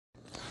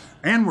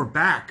And we're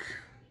back.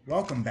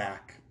 Welcome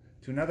back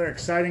to another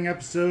exciting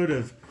episode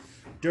of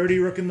Dirty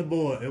Rook and the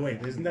Boy.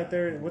 Wait, isn't that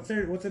their... What's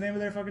the name of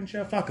their fucking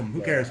show? Fuck them.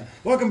 Who cares?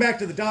 Welcome back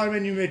to the Dollar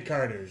Menu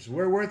Mid-Carters.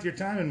 We're worth your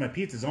time and my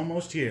pizza's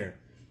almost here.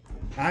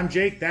 I'm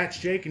Jake, that's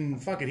Jake,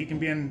 and fuck it, he can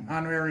be an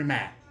honorary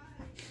Matt.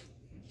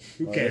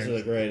 Who cares? This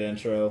is a great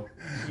intro.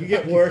 You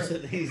get worse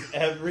at these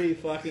every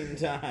fucking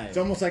time. It's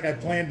almost like I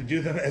plan to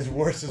do them as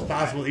worse as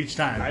possible each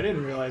time. I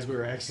didn't realize we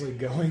were actually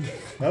going.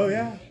 Oh,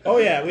 yeah? Oh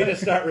yeah, we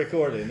just start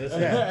recording. This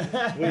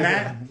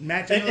Yeah.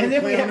 Matt and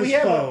then we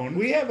phone.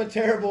 we have a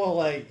terrible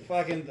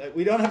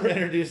we don't ever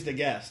introduce the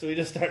guest. We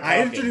just start talking.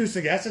 I introduced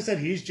the guest. I said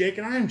he's Jake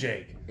and I'm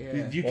Jake.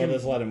 Yeah. You We'll can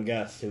just let him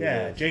guess who it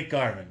is. Jake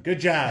Garvin. Good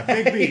job.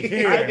 Big B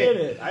here. I did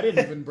it. I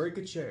didn't even break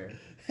a chair.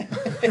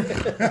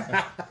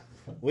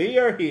 We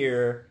are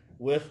here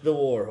with the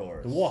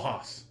Warhorse. The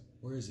Warhorse.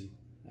 Where is he?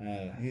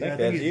 I think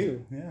that's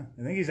you. Yeah,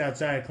 I think he's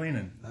outside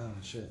cleaning. Oh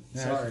shit!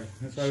 Yeah, Sorry.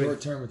 that's why we-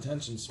 Short-term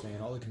attention span.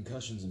 All the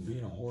concussions and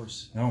being a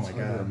horse. Oh, my It's hard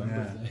to God, remember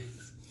yeah.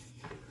 things.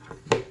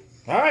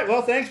 All right,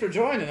 well, thanks for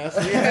joining us.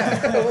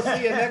 We'll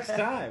see you next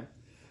time.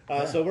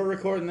 So we're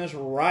recording this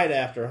right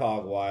after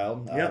Hog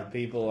Wild. Yep.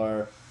 People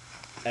are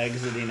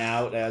exiting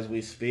out as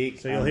we speak.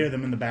 So you'll hear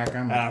them in the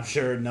background. And I'm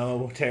sure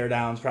no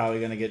teardown's probably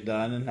going to get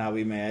done, and I'll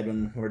be mad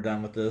when we're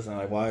done with this. I'm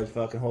like, why is the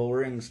fucking whole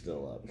ring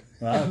still up?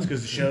 Well, it's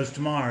because the show's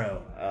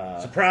tomorrow.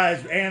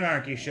 Surprise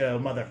anarchy show,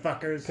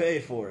 motherfuckers. Pay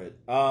for it.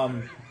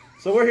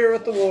 So we're here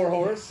with the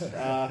Warhorse.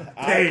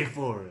 Pay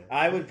for it.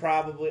 I would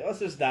probably, let's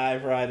just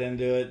dive right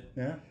into it.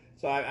 Yeah.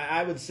 So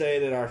I would say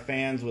that our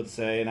fans would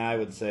say, and I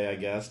would say, I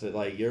guess, that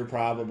like you're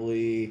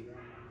probably,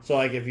 so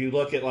like if you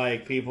look at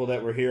like people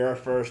that were here our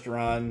first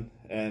run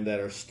and that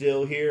are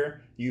still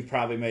here, you've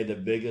probably made the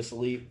biggest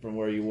leap from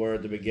where you were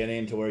at the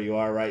beginning to where you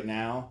are right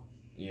now.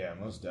 Yeah,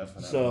 most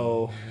definitely.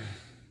 So,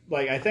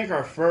 like I think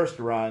our first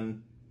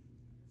run,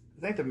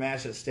 I think the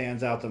match that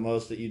stands out the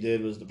most that you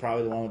did was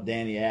probably the one with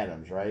Danny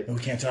Adams, right? We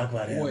can't talk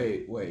about him.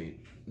 Wait.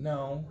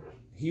 No,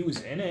 he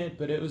was in it,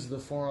 but it was the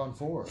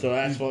 4-on-4. So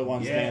that's what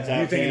one stands out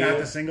You to think you. not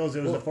the singles?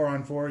 It was the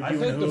 4-on-4. I You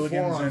think and the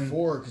Hooligans and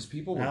 4-on-4 because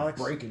people were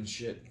Alex? breaking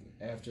shit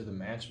after the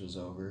match was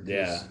over. 'Cause,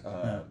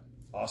 Yeah.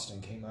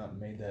 Austin came out and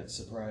made that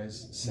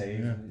surprise save.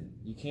 Yeah. And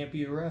you can't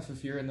be a ref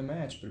if you're in the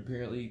match, but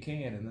apparently you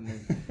can. And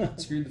then they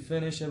screwed the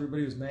finish.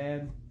 Everybody was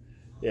mad.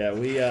 Yeah,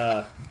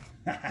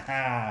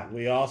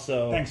 we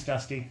also Thanks,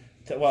 Dusty.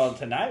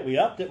 tonight we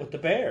upped it with the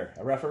bear,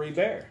 a referee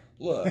bear.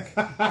 Look,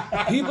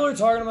 people are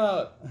talking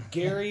about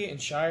Gary and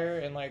Shire,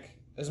 and like,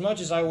 as much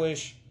as I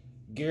wish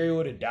Gary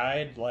would have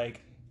died,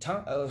 like,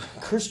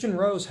 Christian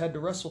Rose had to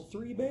wrestle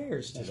 3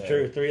 bears today. It's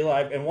true, 3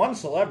 live and 1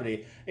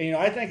 celebrity. And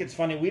I think it's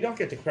funny we don't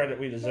get the credit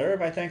we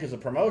deserve. I think as a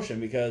promotion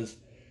because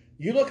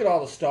you look at all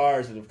the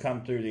stars that have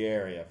come through the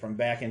area from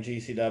back in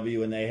GCW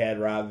when they had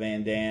Rob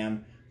Van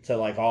Dam to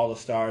like all the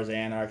stars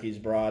Anarchy's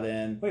brought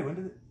in. Wait, when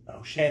did it?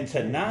 Oh, shit. And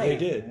tonight They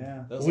did.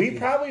 Yeah. That was we like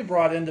probably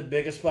brought in the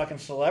biggest fucking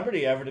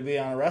celebrity ever to be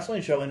on a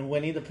wrestling show in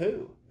Winnie the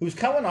Pooh, who's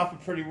coming off a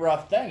pretty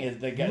rough thing. Is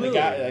the guy?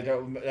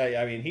 Really?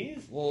 I mean,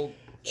 he's. well,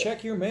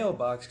 check your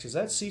mailbox because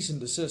that cease and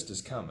desist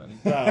is coming.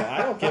 No, I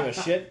don't give a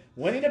shit.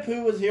 Winnie the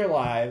Pooh was here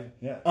live,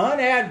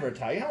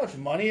 unadvertised. You know how much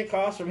money it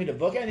costs for me to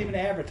book? I didn't even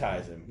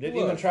advertise him. Didn't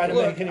even try to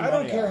make any money. I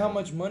don't care off how it.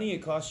 much money it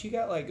costs. You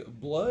got like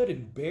blood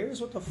and bears.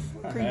 What the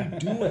fuck are you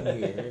doing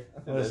here?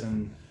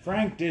 Listen,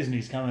 Frank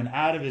Disney's coming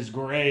out of his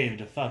grave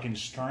to fucking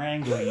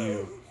strangle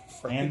you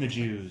and the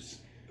Jews.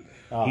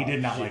 He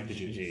did not like the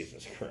Jews.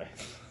 Jesus Christ!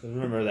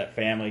 Remember that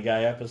Family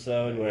Guy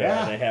episode where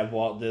they have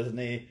Walt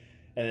Disney?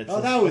 And it's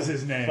Oh, that was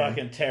his name.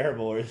 Fucking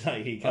terrible. Where it's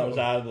like he comes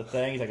out of the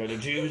thing. He's like, "Are the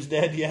Jews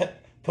dead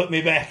yet? Put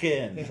me back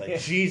in." It's like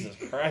Jesus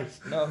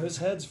Christ. No, his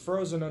head's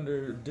frozen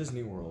under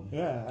Disney World.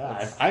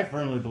 Yeah, I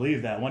firmly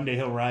believe that. One day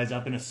he'll rise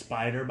up in a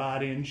spider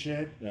body and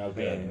shit. No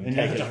good. And you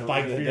have to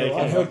fight for your And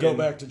life. he'll go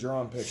back to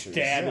drawing pictures.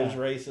 Stab his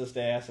racist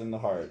ass in the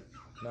heart.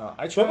 No,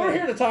 I But we're try.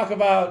 here to talk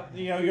about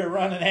your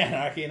run in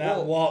anarchy, not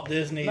Well, Walt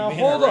Disney Now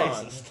being hold a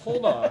on, racist.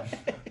 hold on.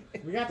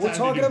 We got time We're to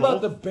talking do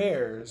about the both.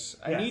 bears.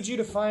 I Yes. need you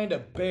to find a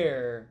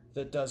bear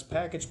that does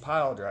package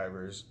pile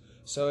drivers,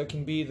 so it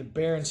can be the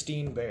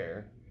Berenstein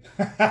Bear.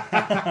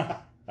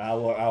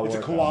 I'll It's a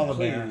work koala on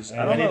bear. Please.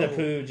 Yeah. I don't Winnie know. the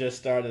Pooh just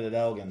started at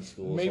Elgin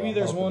School. Maybe so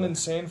there's I'm one hoping in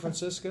San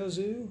Francisco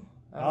Zoo.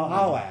 I don't know.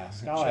 I'll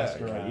ask. I'll Check.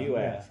 ask around. You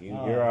ask.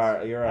 Yeah. You're our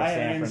I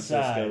San am Francisco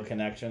inside.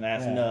 connection.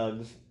 Ask Yeah.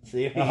 Nugs.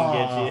 See if he can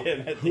get you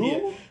in at the.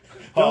 Who?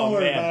 Oh, Don't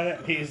worry man. about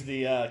it. He's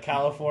the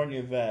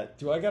California vet.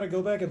 Do I got to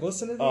go back and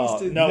listen to these? Oh,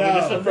 to- no,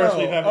 this is the first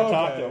no. we've ever Okay.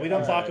 talked to. We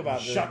don't All talk right.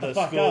 about Shut the the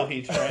fuck school up.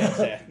 he trains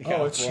at in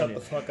Oh, it's shut California.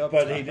 the fuck up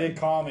But time. he did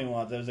call me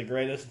once. It was the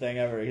greatest thing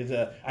ever.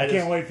 I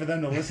can't wait for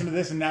them to listen to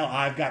this, and now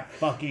I've got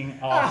fucking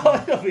Oh,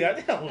 awful.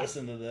 they don't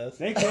listen to this.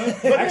 They can.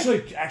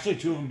 Actually,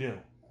 2 of them do.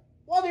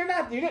 Well, they're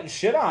not. You're getting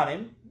shit on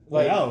him.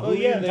 Like, Well, who are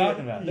you even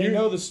talking about? They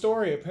know the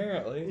story,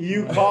 apparently.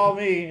 you call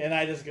me and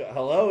I just go,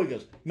 hello? He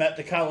goes, met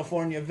the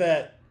California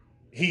vet.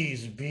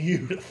 He's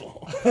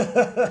beautiful.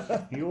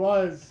 He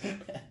was.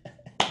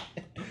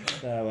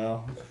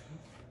 Well,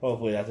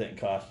 Hopefully that didn't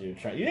cost you.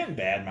 You didn't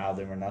badmouth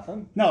him or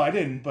nothing. No, I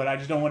didn't, but I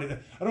just don't want it.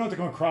 I don't want it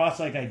to come across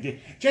like I did.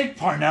 Jake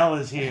Parnell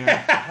is here.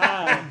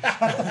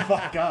 Shut the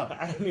fuck up.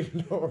 I don't even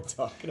know what we're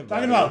talking about.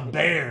 Talking about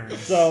bears.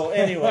 So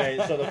anyway,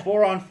 so the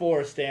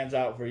 4-on-4 stands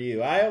out for you.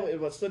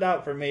 What stood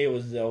out for me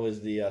was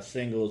always the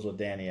singles with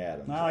Danny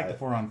Adams. I like the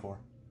 4-on-4.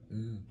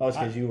 Oh, it's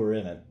because you were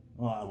in it.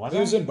 Well, was He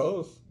was in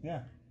both.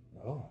 Yeah.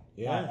 Oh,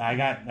 Yeah. I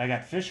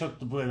got fish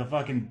hooked with a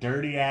fucking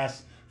dirty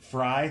ass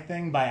fry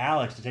thing by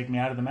Alex to take me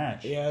out of the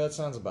match. Yeah, that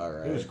sounds about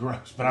right. It was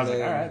gross, but I was like,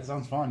 then- all right, that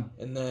sounds fun.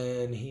 And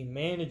then he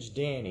managed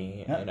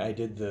Danny, Yep. and I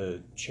did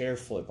the chair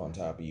flip on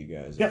top of you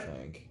guys, Yep. I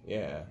think.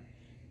 Yeah.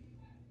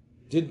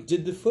 Did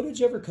the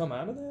footage ever come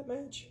out of that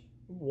match?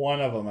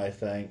 one of them, I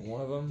think.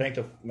 One of them? I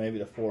think maybe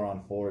the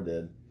 4-on-4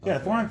 did. Yeah,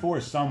 the 4-on-4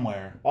 is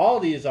somewhere. All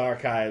these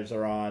archives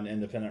are on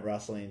Independent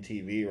Wrestling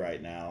TV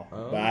right now,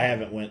 Oh. but I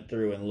haven't went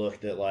through and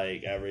looked at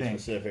like every Think.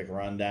 specific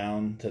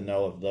rundown to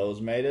know if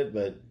those made it.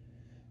 But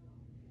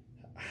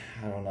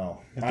I don't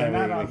know. If I they're,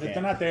 really not, if can't.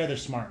 they're not there, they're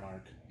Smart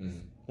Mark.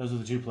 Mhm. Those are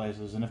the two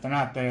places. And if they're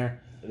not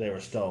there, They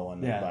were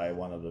stolen Yeah. by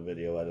one of the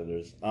video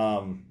editors.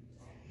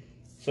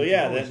 So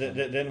yeah,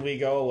 then we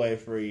go away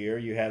for a year.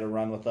 You had a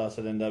run with us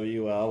at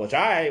NWL, which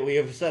we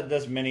have said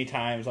this many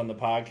times on the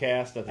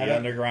podcast that the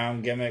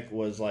underground gimmick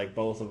was like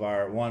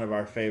one of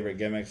our favorite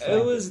gimmicks.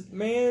 It was,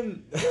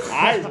 man.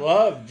 I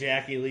loved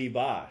Jackie Lee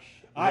Bosch.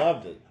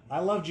 Loved it. I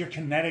loved your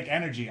kinetic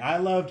energy. I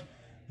loved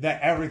that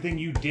everything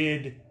you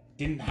did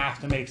didn't have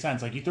to make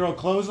sense. Like, you throw a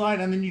clothesline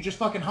and then you just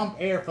fucking hump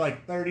air for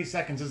like 30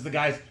 seconds as the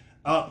guy's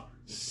up,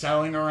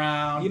 selling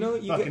around. You know,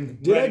 fucking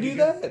did I ready do to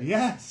go. that?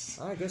 Yes.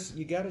 I guess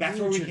you gotta That's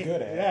do where what we you're came,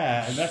 good at.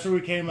 yeah, and that's where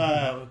we came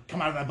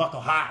come out of that buckle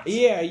hot.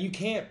 Yeah, you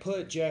can't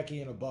put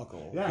Jackie in a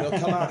buckle. Yeah. He'll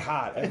come out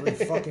hot every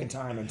fucking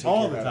time and take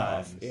All your the head time.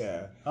 off.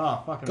 Yeah.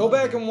 Oh, fucking Go love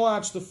back it. and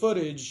watch the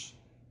footage.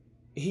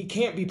 He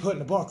can't be put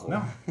in a buckle.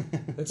 No.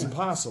 It's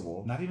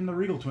impossible. Not even the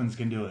Regal twins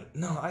can do it.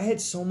 No, I had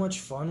so much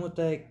fun with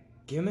that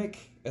gimmick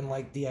and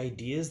like the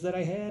ideas that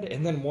I had.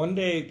 And then one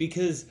day,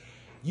 because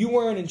you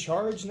weren't in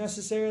charge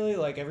necessarily,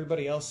 like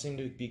everybody else seemed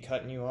to be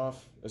cutting you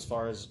off as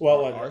far as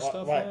our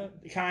stuff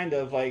went. Kind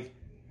of like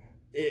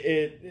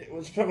it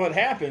was what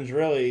happens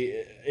really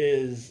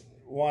is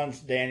once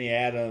Danny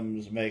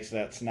Adams makes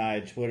that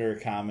snide Twitter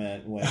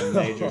comment when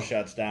Major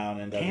shuts down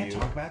and Can't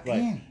talk about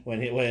that.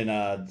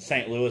 when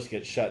St. Louis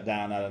gets shut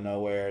down out of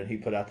nowhere and he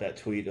put out that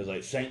tweet, it was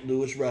like St.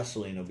 Louis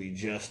wrestling will be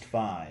just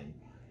fine.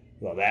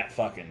 Well,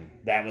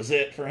 that was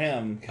it for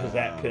him because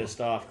that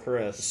pissed off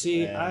Chris.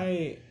 See,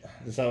 And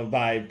so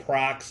by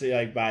proxy,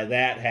 like by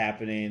that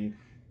happening,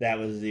 that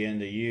was the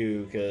end of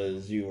you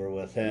because you were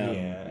with him.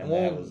 Yeah, and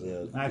well, that was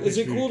it. I is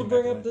it picture you cool to come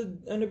bring back up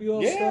with the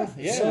NWL Yeah, stuff?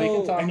 yeah, So, we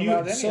can talk and you-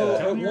 about any So of Tell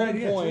that. at me your one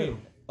idea, point, too.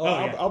 Oh,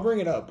 yeah. I'll bring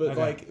it up, but Okay.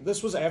 like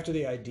this was after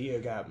the idea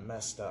got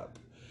messed up.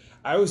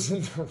 I was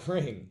in the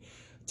ring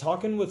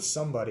talking with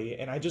somebody,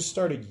 and I just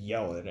started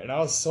yelling, and I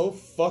was so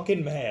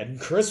fucking mad. And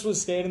Chris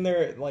was standing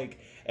there like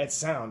at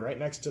Sound right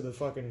next to the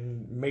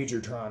fucking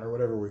Majortron or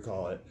whatever we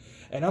call it,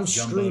 and I'm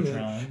screaming,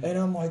 Jumbotron. and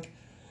I'm like,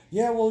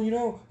 yeah, well, you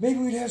know, maybe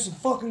we'd have some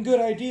fucking good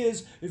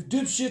ideas if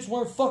dipshits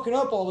weren't fucking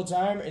up all the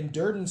time. And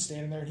Durden's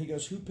standing there, and he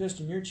goes, who pissed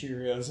in your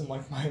Cheerios? And,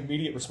 like, my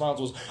immediate response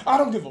was, I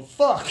don't give a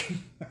fuck.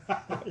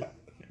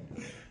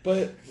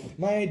 But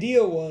my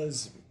idea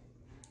was,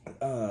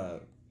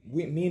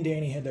 me and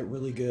Danny had that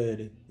really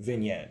good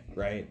vignette,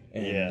 right?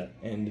 And, Yeah.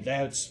 And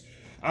that's,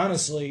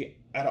 honestly,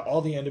 out of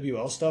all the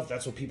NWL stuff,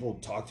 that's what people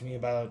talk to me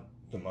about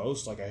the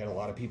most. Like, I had a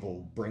lot of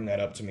people bring that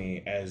up to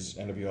me as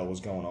NWL was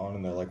going on,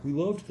 and they're like, we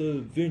loved the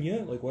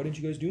vignette, like, why didn't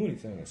you guys do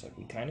anything? It's like,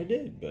 we kind of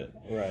did, but...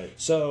 Right.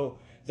 So,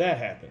 that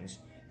happens.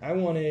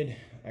 I'm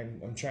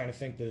trying to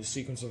think the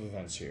sequence of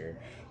events here.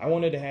 I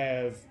wanted to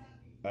have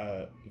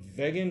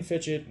Vega and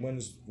Fitchett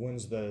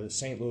wins the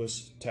St.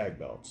 Louis tag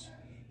belts.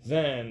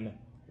 Then,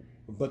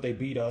 but they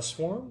beat us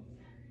for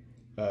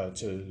them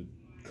to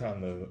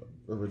crown the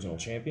original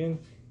champion.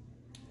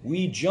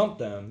 We jump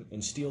them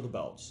and steal the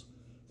belts.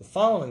 The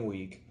following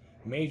week,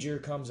 Major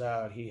comes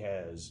out. He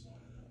has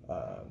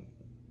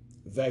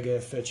Vega,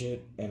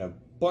 Fitchett, and a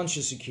bunch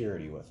of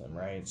security with him,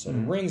 right? So the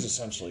ring's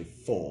essentially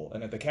full.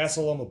 And at the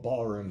Casa Loma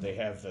Ballroom, they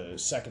have the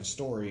second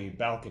story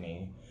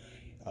balcony.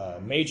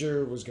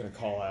 Major was going to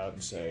call out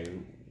and say,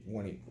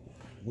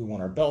 we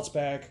want our belts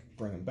back,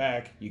 bring them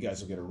back. You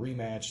guys will get a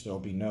rematch. There'll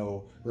be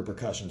no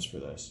repercussions for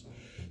this.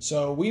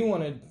 So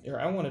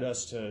I wanted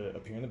us to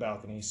appear in the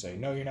balcony, say,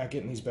 no, you're not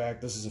getting these back.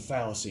 This is a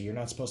fallacy. You're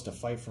not supposed to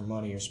fight for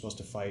money. You're supposed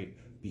to fight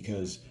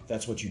because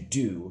that's what you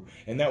do.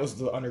 And that was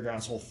the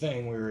Underground's whole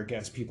thing. We were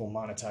against people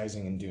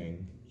monetizing and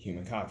doing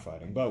human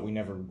cockfighting, but we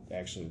never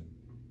actually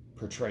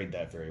portrayed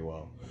that very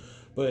well.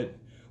 But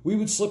we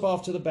would slip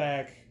off to the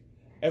back.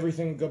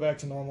 Everything would go back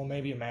to normal.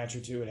 Maybe a match or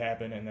two would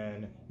happen, and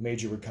then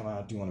Major would come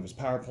out, do one of his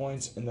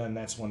PowerPoints, and then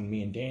that's when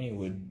me and Danny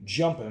would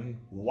jump him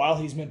while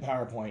he's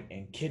mid-PowerPoint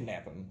and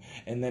kidnap him.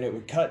 And then it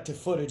would cut to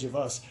footage of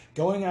us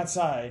going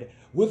outside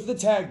with the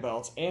tag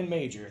belts and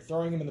Major,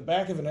 throwing him in the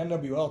back of an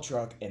NWL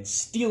truck and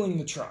stealing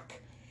the truck.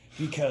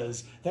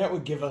 because that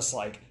would give us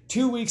like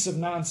 2 weeks of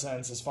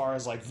nonsense as far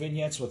as like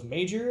vignettes with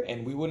Major,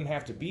 and we wouldn't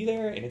have to be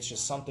there, and it's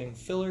just something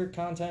filler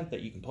content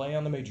that you can play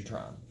on the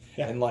Majortron.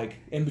 Yeah. And like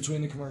in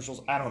between the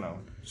commercials, I don't know.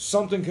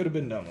 Something could have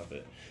been done with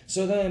it.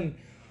 So then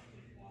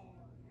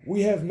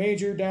we have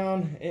Major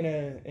down in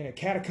a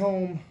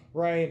catacomb,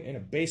 right, in a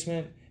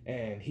basement,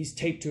 and he's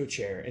taped to a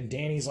chair, and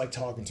Danny's like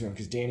talking to him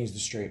because Danny's the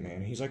straight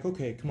man. He's like,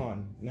 okay, come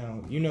on,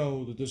 now you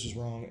know that this is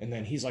wrong, and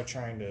then he's like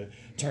trying to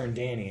turn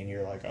Danny, and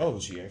you're like, oh,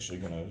 is he actually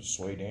gonna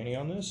sway Danny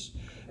on this?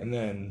 And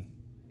then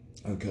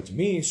it cut to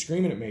me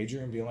screaming at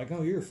Major and being like,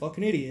 oh, you're a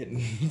fucking idiot,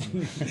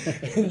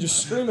 and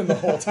just screaming the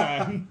whole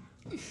time.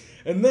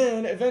 And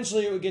then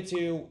eventually it would get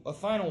to a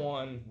final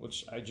one,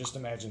 which I just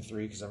imagine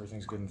 3 because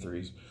everything's good in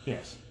 3s.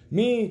 Yes.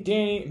 Me,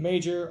 Danny,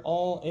 Major,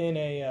 all in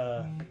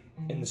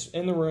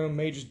in the room.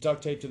 Major's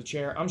duct taped to the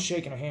chair. I'm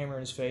shaking a hammer in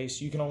his face.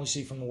 You can only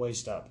see from the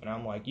waist up. And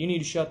I'm like, you need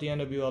to shut the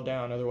NWL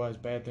down, otherwise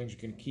bad things are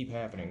going to keep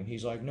happening. And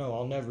he's like, no,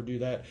 I'll never do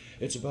that.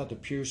 It's about the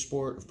pure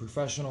sport of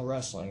professional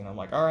wrestling. And I'm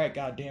like, all right,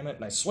 God damn it.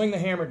 And I swing the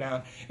hammer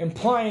down,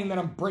 implying that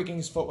I'm breaking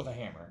his foot with a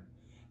hammer.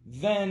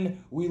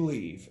 Then we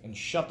leave and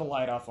shut the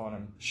light off on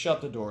him,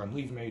 shut the door, and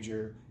leave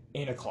Major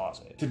in a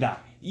closet. To die.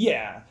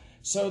 Yeah.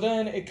 So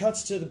then it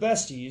cuts to the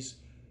besties,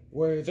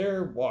 where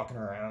they're walking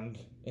around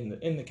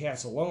in the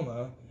Casa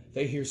Loma.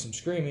 They hear some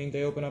screaming.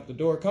 They open up the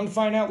door. Come to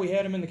find out, we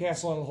had him in the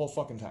Casa Loma the whole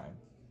fucking time.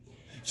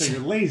 So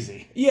you're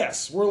lazy.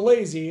 Yes, we're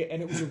lazy,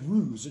 and it was a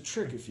ruse, a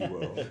trick, if you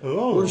will.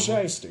 Oh. We're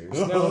shysters.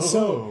 Now,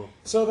 so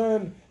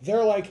then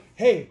they're like,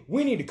 hey,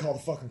 we need to call the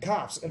fucking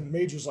cops. And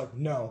Major's like,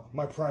 no,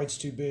 my pride's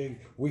too big.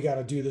 We got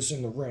to do this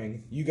in the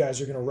ring. You guys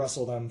are going to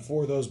wrestle them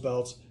for those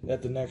belts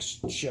at the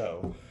next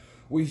show.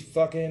 We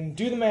fucking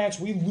do the match.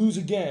 We lose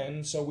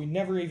again, so we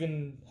never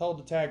even held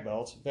the tag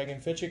belts. Vega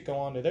and Fitchick go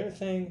on to their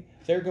thing.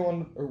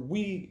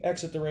 We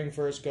exit the ring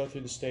first, go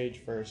through the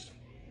stage first.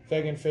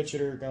 Vega and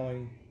Fitchick are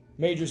going.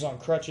 Major's on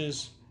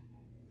crutches.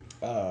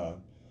 All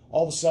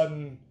of a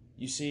sudden,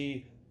 you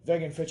see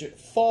Vega and Fitchick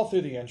fall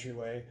through the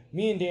entryway.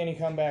 Me and Danny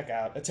come back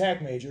out,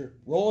 attack Major,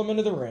 roll him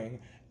into the ring.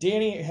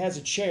 Danny has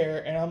a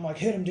chair, and I'm like,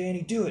 hit him,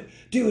 Danny, do it,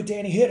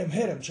 Danny, hit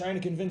him, trying to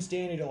convince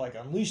Danny to, like,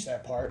 unleash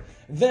that part.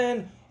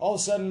 Then, all of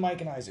a sudden, Mike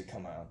and Isaac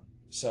come out.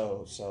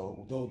 So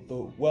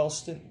the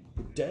Wellston,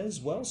 Des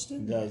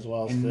Wellston? Des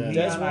Wellston.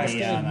 Des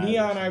Wellston and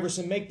Neon Iverson.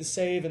 Iverson make the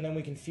save, and then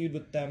we can feud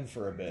with them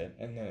for a bit.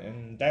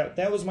 And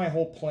that was my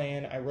whole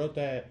plan. I wrote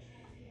that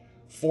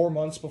 4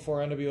 months before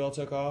NWL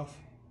took off.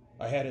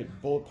 I had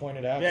it bullet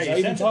pointed out. Yeah, you I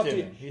even sent it talked to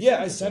to me. you.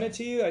 I sent it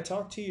to you. I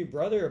talked to your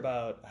brother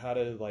about how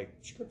to like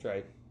script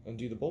write and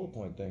do the bullet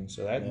point thing.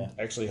 So that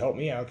actually helped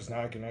me out because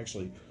now I can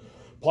actually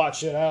plot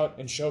shit out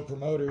and show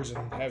promoters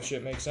and have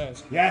shit make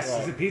sense. Yes,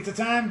 Right. is it pizza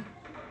time?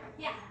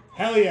 Yeah.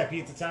 Hell yeah,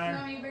 pizza You want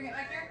time. me to bring it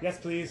back here? Yes,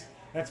 please.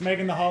 That's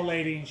Megan the hall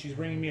lady. She's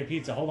bringing me a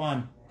pizza. Hold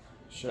on.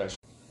 Should I?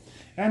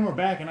 And we're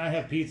back, and I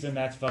have pizza, and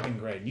that's fucking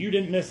great. You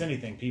didn't miss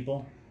anything,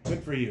 people.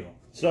 Good for you.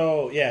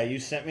 So, yeah, you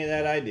sent me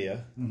that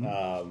idea.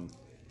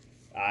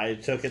 I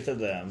took it to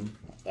them.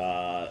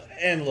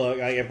 And look,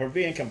 like, if we're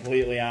being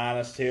completely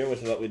honest here, which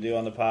is what we do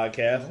on the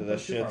podcast,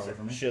 because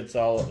that shit's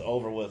all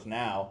over with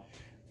now.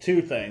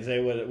 Two things: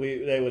 they would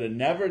have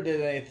never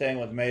did anything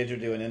with Major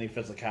doing any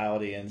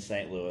physicality in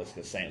St. Louis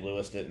because St.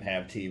 Louis didn't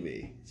have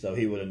TV, so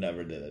he would have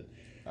never did it.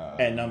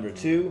 And number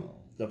two,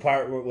 the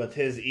part with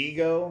his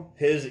ego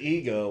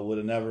would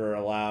have never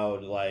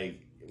allowed like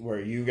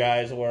where you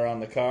guys were on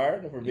the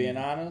card, if we're being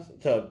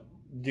honest, to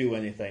do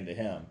anything to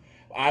him.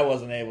 I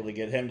wasn't able to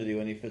get him to do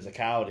any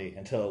physicality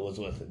until it was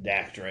with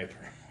Dak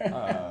Draper.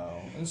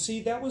 And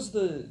see, that was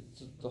the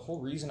whole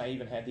reason I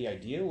even had the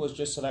idea was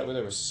just so that way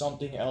there was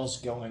something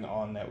else going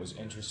on that was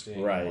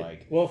interesting. Right.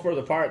 Like, well, for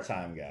the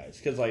part-time guys,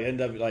 because like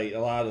a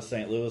lot of the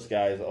St. Louis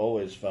guys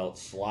always felt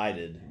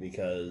slighted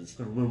because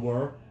We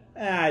were.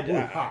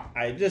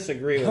 I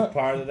disagree with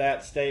part of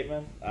that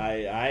statement.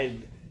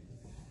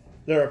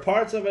 There are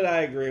parts of it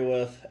I agree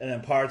with, and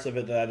then parts of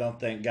it that I don't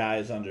think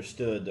guys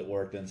understood that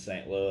worked in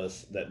St.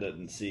 Louis that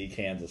didn't see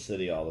Kansas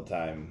City all the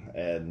time,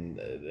 and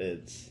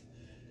it's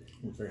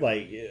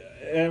like,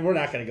 and we're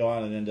not going to go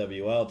on an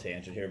NWL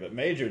tangent here, but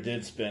Major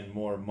did spend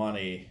more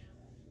money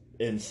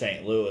in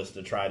St. Louis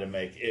to try to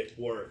make it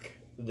work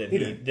than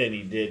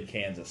he did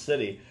Kansas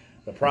City.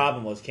 The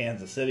problem was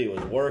Kansas City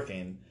was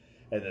working,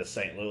 and that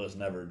St. Louis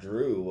never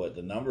drew what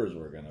the numbers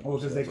were going to be. Well,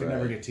 because they could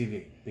never get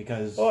TV.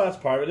 Because that's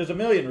part of it. There's a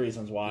million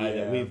reasons why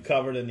that we've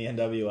covered in the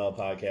NWL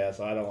podcast,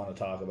 so I don't want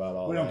to talk about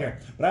all that. we don't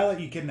care. But I let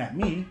you kidnap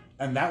me,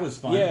 and that was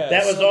fun. Yeah.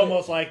 That was So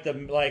almost like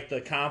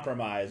the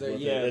compromise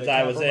with it. the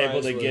I was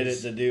able to compromise get it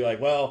was- to do like,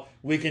 well,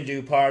 we can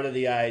do part of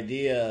the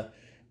idea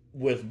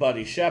with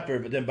Buddy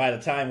Shepard, but then by the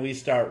time we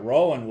start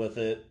rolling with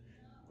it,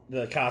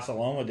 the Casa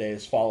Loma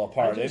days fall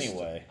apart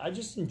anyway. I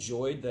just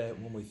enjoyed that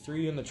when we threw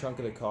you in the trunk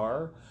of the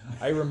car.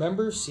 I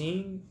remember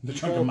seeing The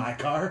trunk of my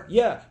car?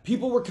 Yeah,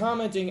 people were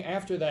commenting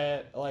after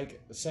that, like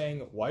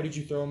saying, "Why did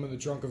you throw him in the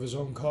trunk of his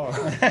own car?"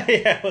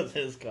 Yeah, it was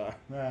his car.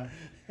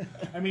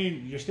 I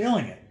mean, you're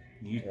stealing it.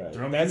 You Right.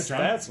 throw me in the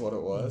trunk. That's what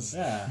it was.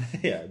 Yeah.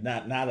 Yeah,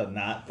 not a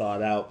not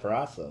thought out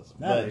process.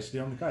 No, but they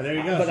steal the car. There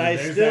you go. but So I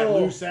there's still- that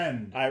loose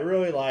end. I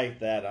really like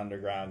that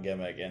underground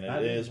gimmick, and I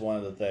it do. is one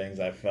of the things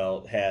I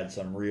felt had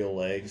some real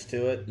legs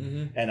to it.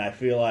 Mhm. And I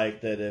feel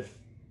like that if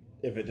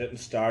it didn't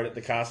start at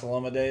the Casa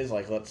Loma days,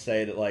 like let's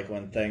say that like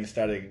when things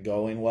started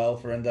going well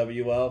for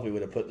NWL, if we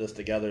would have put this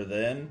together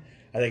then,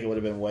 I think it would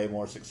have been way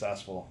more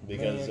successful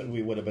because Man.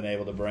 we would have been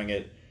able to bring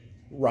it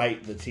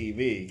right to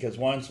TV. Because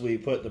once we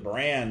put the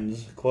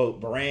brands, quote,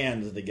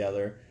 brands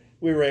together,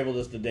 we were able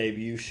just to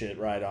debut shit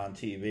right on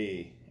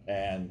TV.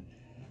 And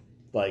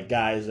like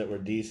guys that were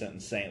decent in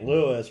St.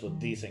 Louis with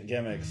decent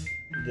gimmicks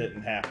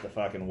didn't have to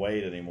fucking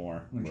wait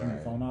anymore. I'm turn your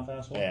phone off,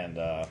 asshole. And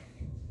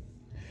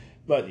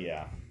but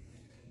yeah,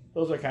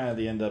 those are kind of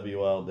the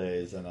NWL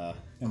days in a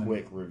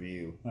quick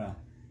review. Well,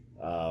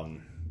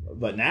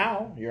 But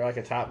now you're like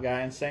a top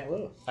guy in St.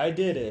 Louis, I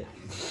did it.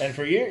 and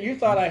for you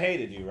thought I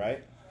hated you,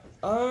 right?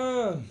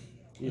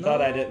 You No.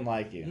 thought I didn't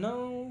like you.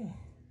 No,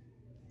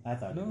 I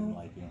thought you didn't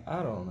like you.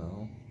 I don't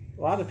know.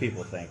 A lot of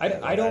people think. I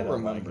that, don't like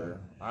remember. you.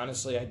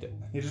 Honestly, I did.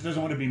 He just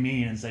doesn't want to be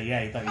mean and say,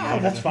 "Yeah, he thought you." Oh,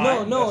 hated that's him." fine. No,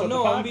 That's no, what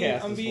no. the I'm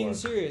podcast is being for.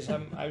 serious.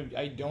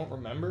 I don't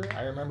remember.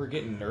 I remember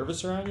getting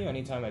nervous around you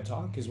anytime I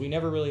talk because we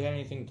never really had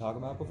anything to talk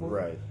about before.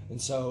 Right.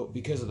 And so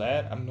because of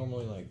that, I'm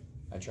normally like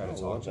I try to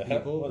talk What to the hell?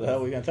 people. What the hell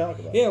are we gonna talk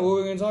about? Yeah, what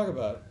were we gonna talk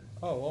about?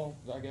 Oh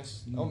well, I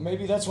guess. Oh,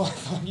 maybe that's why I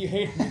thought you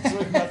hated me because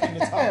we had nothing to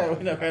talk Yeah, about.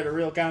 we never had a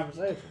real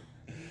conversation.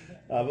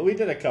 But we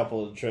did a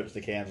couple of trips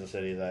to Kansas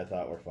City that I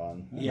thought were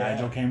fun. Yeah.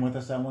 Nigel came with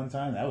us that one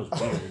time. That was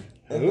weird.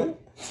 Who?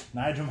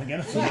 Nigel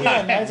McGinnis.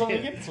 Yeah, Nigel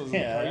McGinnis was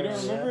Yeah, you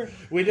don't remember?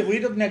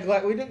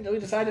 We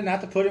decided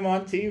not to put him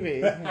on TV.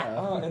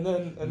 Yeah.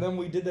 And then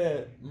we did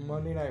that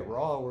Monday Night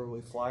Raw where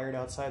we flyered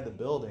outside the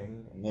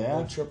building. Yeah. And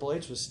then Triple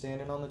H was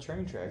standing on the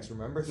train tracks.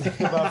 Remember,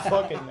 thinking about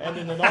fucking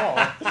ending it all.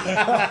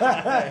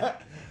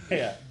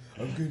 Yeah.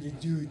 I'm gonna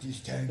do it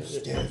this time,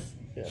 Steph.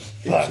 Yeah.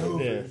 Fuck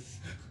this.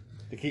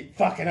 To keep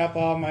fucking up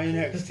all my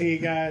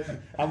NXT guys,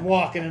 I'm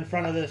walking in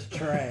front of this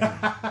train.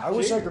 I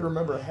wish I could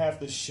remember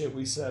half the shit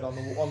we said on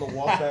the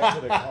walk back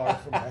to the car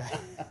from that.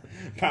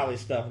 Probably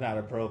stuff not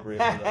appropriate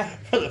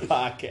for the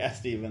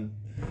podcast even.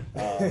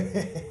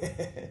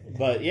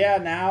 But yeah,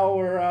 now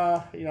we're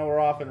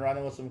off and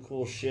running with some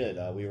cool shit.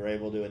 We were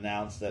able to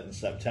announce that in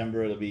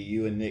September it'll be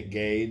you and Nick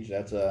Gage.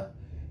 It's a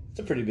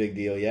pretty big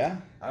deal, yeah.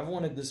 I've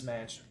wanted this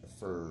match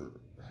for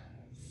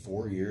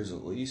 4 years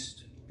at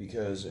least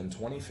because in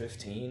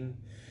 2015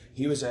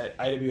 he was at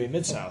IWA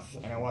Mid-South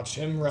and I watched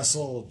him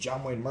wrestle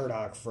John Wayne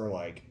Murdoch for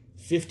like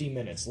 50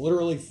 minutes.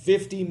 Literally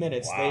 50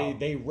 minutes. Wow.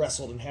 They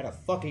wrestled and had a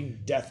fucking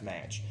death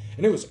match.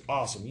 And it was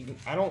awesome.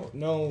 I don't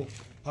know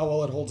how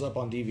well it holds up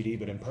on DVD,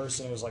 but in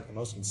person it was like the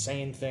most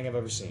insane thing I've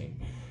ever seen.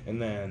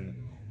 And then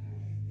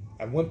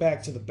I went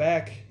back to the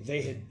back.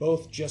 They had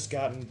both just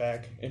gotten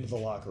back into the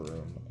locker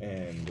room,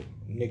 and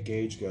Nick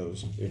Gage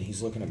goes, and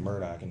he's looking at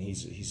Murdoch, and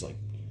he's like,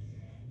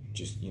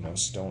 just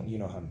stone. You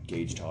know how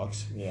Gage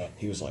talks. Yeah.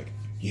 He was like,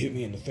 "You hit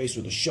me in the face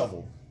with a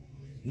shovel,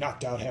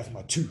 knocked out half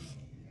my tooth.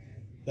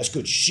 That's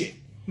good shit."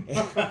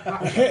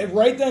 And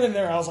right then and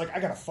there, I was like, I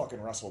gotta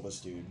fucking wrestle this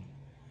dude.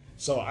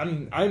 So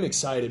I'm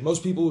excited.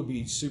 Most people would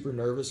be super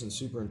nervous and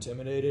super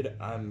intimidated.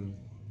 I'm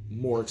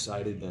more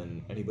excited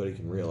than anybody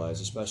can realize,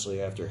 especially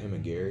after him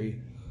and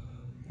Gary.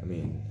 I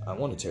mean, I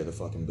want to tear the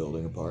fucking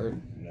building apart.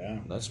 Yeah.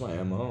 That's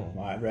my MO.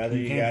 Well, I'd rather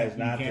you guys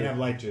not. You can't have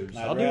light tubes.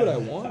 I'd I'll do what I rather-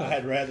 want.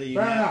 I'd rather you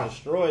Fair not enough.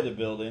 destroy the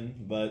building,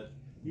 but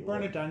You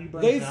burn it down. You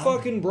burn They it down.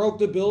 fucking broke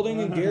the building,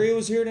 and Gary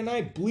was here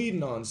tonight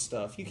bleeding on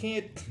stuff. You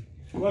can't.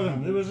 It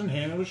wasn't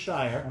him. It was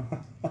Shire.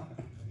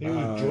 He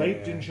was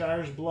draped in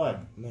Shire's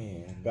blood.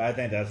 Man, but I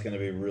think that's going to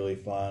be really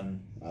fun.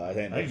 I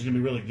think I think it's gonna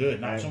be really good.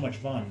 Not so much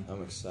fun.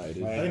 I'm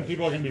excited. I think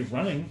people are gonna be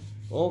running.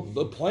 Well,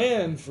 the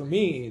plan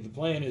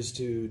is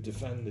to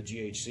defend the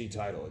GHC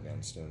title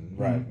against him.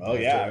 right. Oh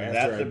After- yeah, I mean, after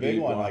that's I the big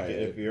beat one. Like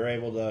Wyatt. if you're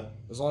able to,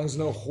 As long as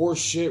no horse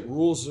shit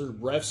rules or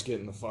refs get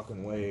in the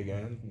fucking way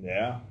again.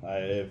 yeah,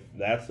 if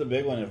that's the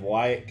big one. If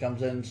Wyatt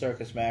comes in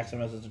Circus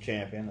Maximus as a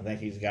champion, I think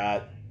he's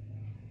got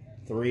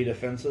 3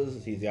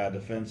 defenses. He's got a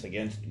defense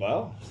against,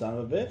 well, son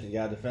of a bitch. He's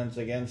got a defense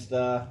against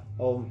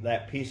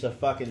that piece of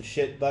fucking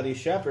shit, Buddy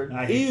Shepherd,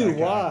 I hate Ew, that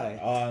guy.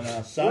 why?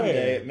 on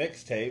Sunday at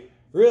Mixtape.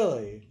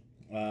 Really?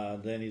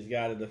 Then he's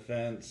got a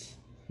defense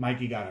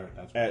Mikey got hurt.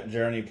 That's at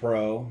Journey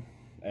Pro,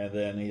 and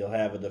then he'll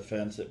have a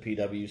defense at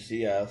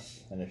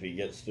PWCS. And if he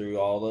gets through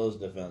all those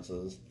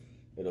defenses,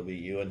 it'll be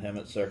you and him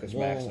at Circus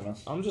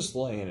Maximus. I'm just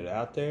laying it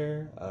out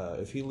there.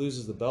 If he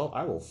loses the belt,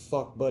 I will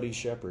fuck Buddy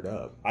Shepherd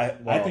up. I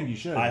think you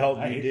should. I hope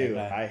I you hate do.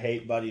 that guy. I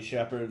hate Buddy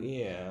Shepherd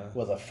Yeah.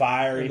 with a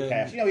fiery And then-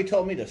 passion. You know, he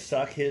told me to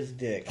suck his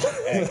dick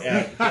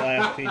at the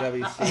last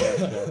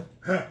PWCS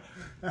show.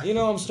 You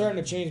know, I'm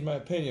starting to change my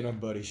opinion on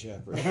Buddy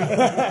Shepherd.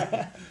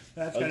 That's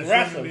kind of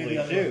Aggressively,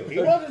 too. He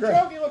wasn't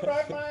joking. He looked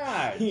right in my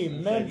eyes. He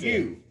said, meant it.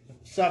 You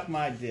suck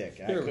my dick.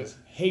 There was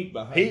hate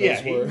behind He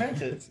those words.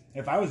 meant it.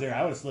 If I was there,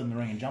 I would have slid in the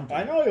ring and jumped.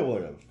 I him. know he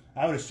would have.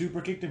 I would have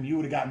super kicked him. You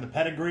would have gotten the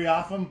pedigree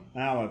off him.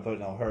 I don't want to put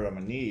no hurt on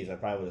my knees. I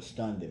probably would have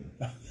stunned him.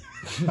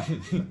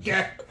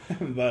 Yeah.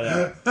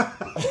 But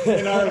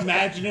In our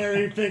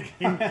imaginary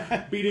thinking,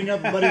 beating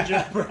up Buddy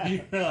Jumper,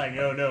 you're like,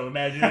 oh no,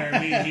 imaginary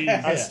me,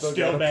 I he's still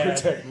still gotta bad.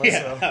 protect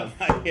myself.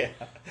 yeah.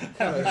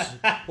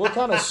 What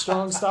kind of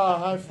strong style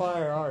high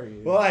flyer are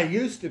you? Well, I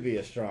used to be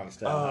a strong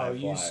style Oh, high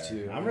flyer. used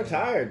to. I'm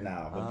retired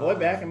now. But boy,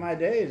 back in my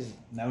days,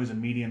 That was a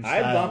medium I'd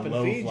style bump and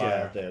low feed you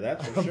flyer. out there.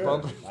 That's for sure.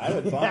 Bump and I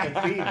would bump and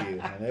feed you,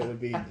 and it would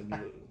be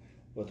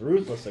with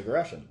ruthless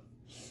aggression.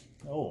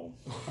 Oh.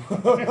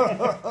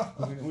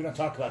 We don't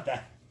talk about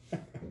that.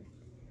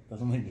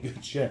 Doesn't lead to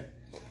good shit.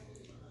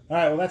 All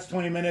right, well, that's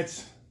 20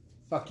 minutes.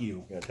 Fuck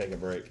you. Gotta take a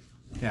break.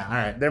 Yeah, all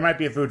right. There might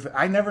be a food for...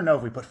 I never know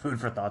if we put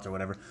food for thoughts or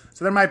whatever.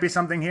 So there might be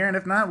something here, and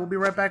if not, we'll be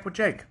right back with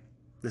Jake.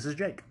 This is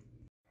Jake.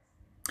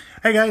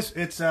 Hey, guys.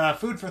 It's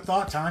food for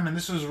thought time, and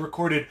this was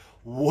recorded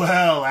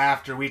well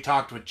after we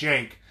talked with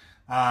Jake.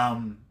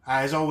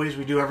 As always,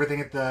 we do everything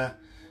at the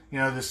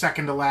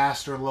second to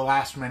last or the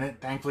last minute.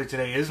 Thankfully,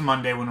 today is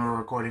Monday when we're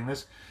recording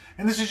this.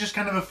 And this is just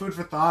kind of a food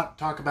for thought.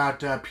 Talk about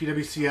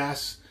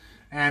PWCS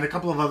and a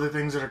couple of other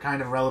things that are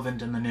kind of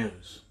relevant in the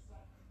news.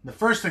 The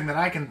first thing that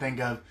I can think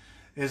of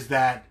is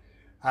that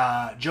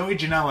Joey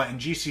Janela and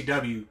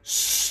GCW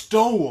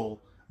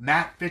stole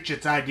Matt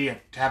Fitchett's idea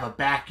to have a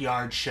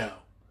backyard show.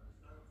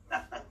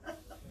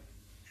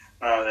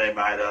 They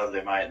might have,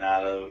 they might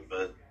not have,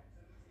 but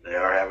they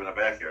are having a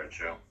backyard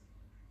show.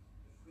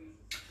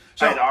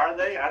 So, Wait, are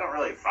they? I don't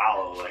really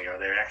follow. Like, are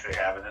they actually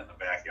having it in the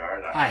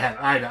backyard?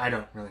 I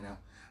don't really know.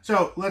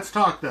 So let's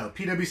talk though.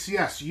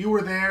 PWCS, you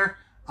were there.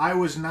 I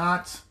was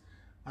not.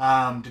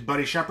 Did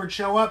Buddy Shepard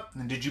show up?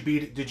 And did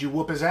you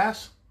whoop his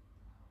ass?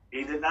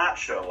 He did not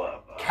show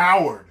up.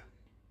 Coward.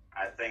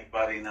 I think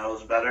Buddy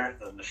knows better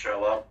than to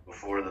show up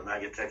before the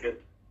mega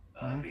ticket.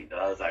 If he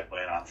does, I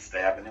plan on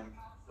stabbing him.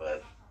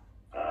 But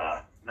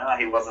no,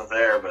 he wasn't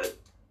there. But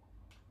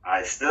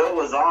I still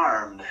was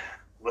armed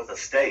with a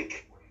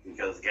stake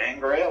because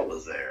Gangrel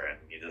was there, and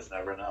you just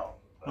never know.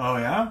 But, Oh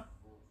yeah.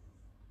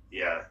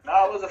 yeah,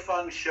 no, it was a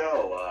fun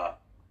show.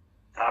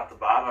 Top to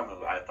bottom,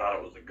 I thought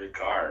it was a good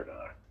card.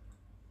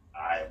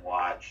 I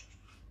watched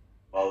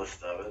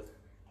most of it.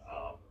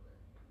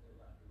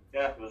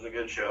 Yeah, it was a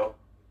good show.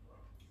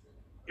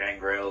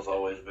 Gangrel's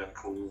always been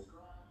cool.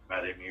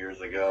 Met him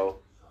years ago.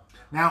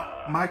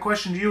 Now, my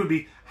question to you would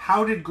be,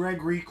 how did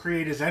Greg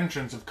recreate his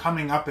entrance of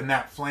coming up in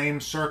that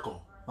flame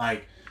circle?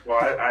 Like,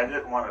 Well, I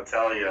didn't want to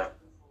tell you,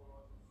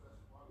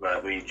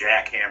 but we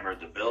jackhammered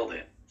the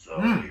building. So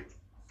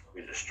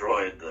we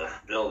destroyed the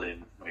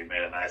building. We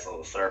made a nice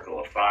little circle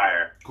of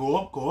fire.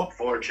 cool.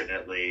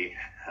 Fortunately,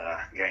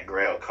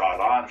 Gangrel caught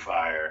on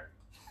fire,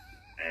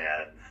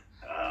 and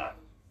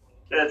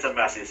it's a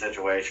messy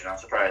situation. I'm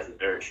surprised the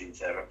dirt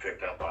sheets haven't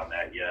picked up on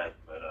that yet,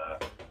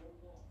 but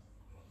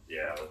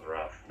yeah, it was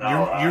rough.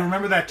 No, You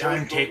remember that it was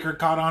time cool. Taker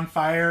caught on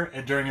fire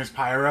during his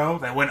pyro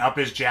that went up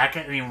his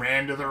jacket and he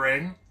ran to the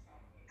ring?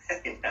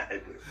 Yeah, I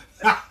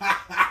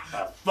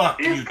do. Fuck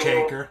He's you, cool.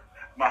 Taker.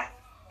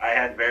 I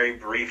had very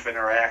brief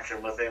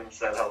interaction with him,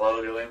 said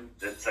hello to him,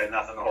 didn't say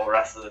nothing the whole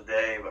rest of the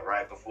day, but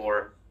right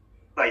before,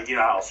 like, you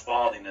know how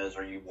Spalding is,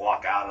 where you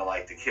walk out of,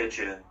 like, the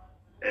kitchen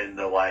and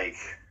the, like,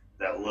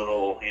 that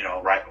little, you know,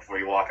 right before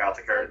you walk out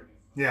the curtain.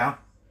 Yeah.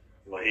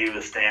 Well, he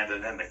was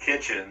standing in the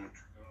kitchen,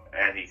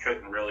 and he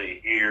couldn't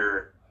really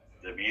hear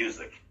the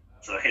music.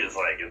 So he was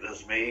like, is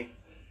this me?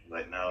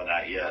 Like, no,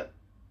 not yet.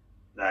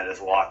 And I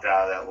just walked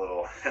out of that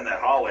little, in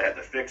that hallway, had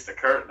to fix the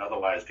curtain,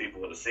 otherwise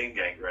people would have seen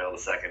Gangrel the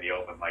second he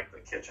opened, like, the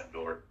kitchen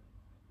door.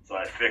 So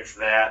I fixed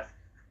that.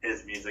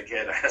 His music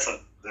hit. I said,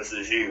 this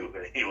is you.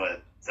 And he went,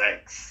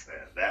 thanks.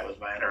 And that was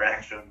my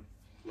interaction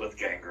with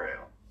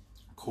Gangrel.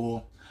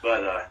 Cool.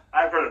 But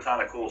I've heard a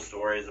ton of cool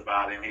stories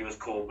about him. He was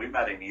cool. We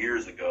met him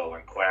years ago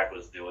when Quack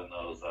was doing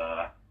those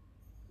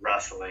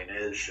Wrestling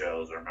Is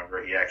shows. I remember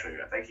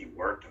I think he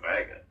worked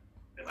Vega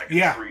in like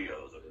a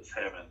trios. It was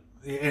him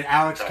And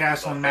Alex and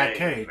Castle and Matt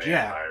Buffet Cage,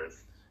 yeah.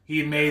 Vampires.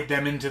 He made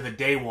them into the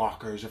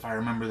Daywalkers, if I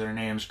remember their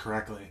names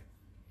correctly.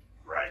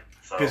 Right.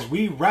 So Because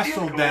we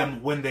wrestled cool.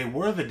 them when they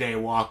were the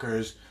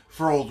Daywalkers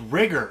for old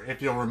Rigger, if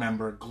you'll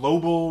remember.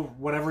 Global,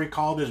 whatever he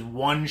called his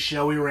one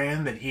show he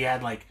ran that he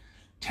had like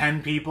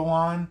 10 people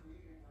on.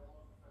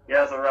 Yeah,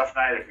 it was a rough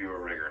night if you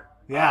were Rigger.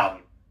 Yeah.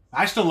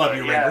 I still love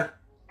you, yeah. Rigger.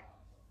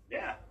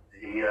 Yeah.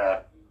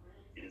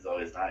 He's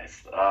always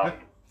nice. No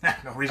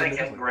I reason think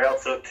to Gangrel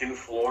took 2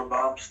 floor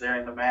bumps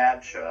during the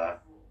match. It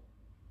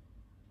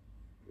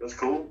was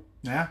cool.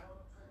 Yeah.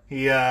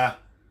 He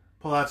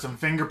pull out some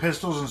finger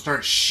pistols and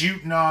start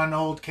shooting on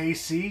old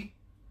KC.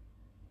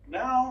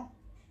 No.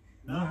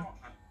 There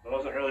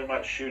wasn't really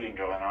much shooting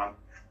going on.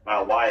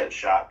 Wyatt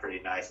shot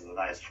pretty nice with a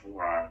nice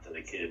forearm to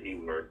the kid he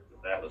worked.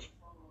 That was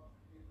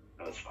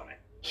funny.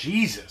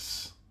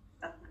 Jesus.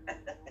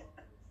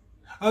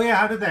 Oh yeah,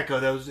 how did that go?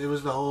 It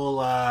was the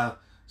whole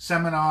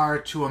seminar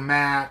to a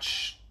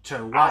match to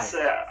I'll Wyatt.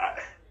 say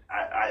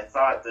I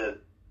thought that,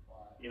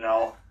 you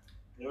know,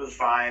 it was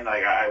fine.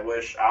 Like,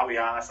 I'll be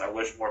honest, I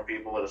wish more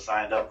people would have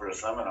signed up for the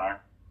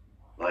seminar.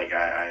 Like,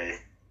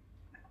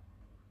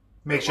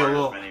 Makes there you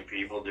a weren't little. as many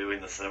people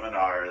doing the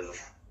seminar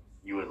as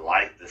you would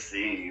like to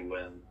see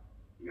when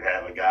you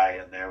have a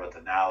guy in there with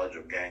the knowledge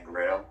of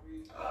Gangrel.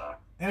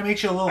 And it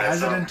makes you a little That's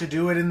hesitant to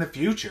do it in the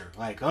future.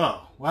 Like,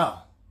 oh,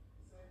 well.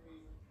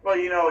 Well,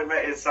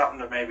 it's something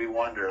to maybe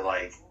wonder,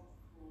 like,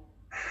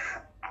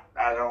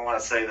 I don't want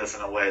to say this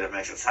in a way that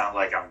makes it sound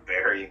like I'm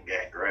burying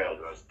Gangrel.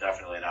 That's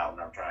definitely not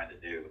what I'm trying to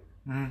do.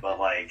 Mm-hmm. But,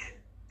 like,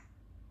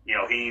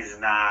 he's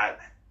not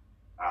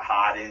a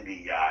hot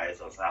indie guy,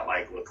 so it's not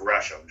like with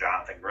Gresham,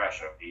 Jonathan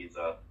Gresham. He's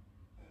a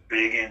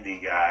big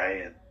indie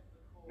guy and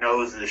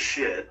knows his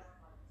shit.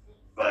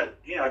 But,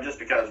 just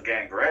because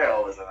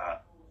Gangrel isn't a,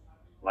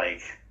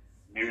 like,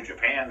 New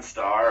Japan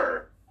star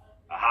or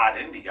a hot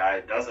indie guy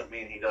doesn't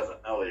mean he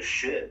doesn't know his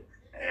shit.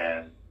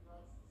 And,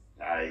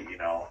 I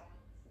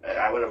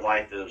would have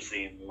liked to have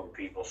seen more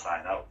people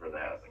sign up for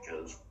that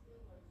because,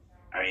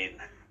 I mean,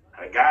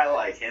 a guy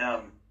like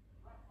him,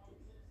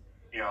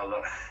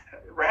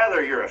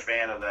 rather you're a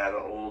fan of that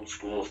old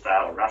school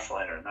style of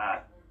wrestling or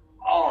not,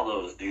 all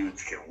those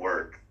dudes can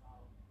work.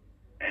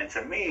 And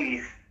to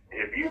me,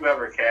 if you've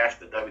ever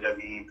cashed a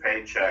WWE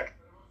paycheck,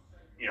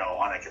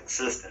 on a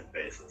consistent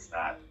basis,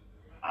 not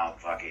on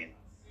fucking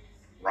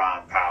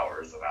Ron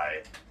Powers and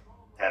I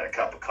had a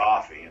cup of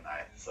coffee and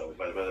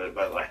but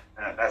like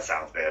that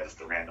sounds bad just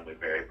to randomly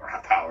bury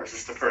Ron Powers.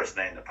 It's the first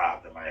name that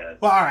popped in my head.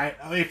 Well, all right.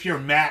 If you're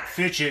Matt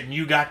Fitchett and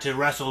you got to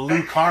wrestle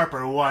Luke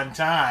Harper one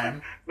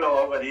time.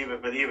 Well, but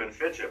even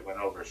Fitchett went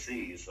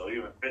overseas, so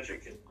even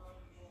Fitchett could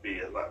be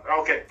like,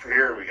 okay,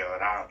 here we go,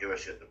 and I don't give a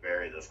shit to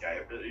bury this guy.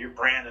 You're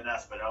Brandon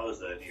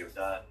Espinosa and you've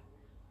done a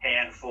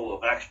handful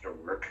of extra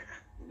work.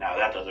 Now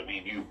that doesn't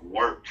mean you've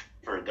worked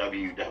for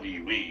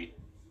WWE.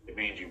 It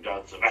means you've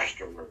done some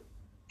extra work.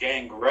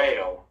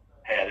 Gangrel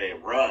had a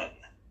run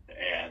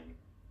and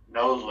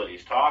knows what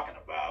he's talking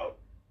about,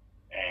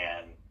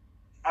 and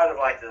I'd have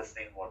liked to have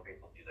seen more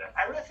people do that.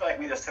 I really feel like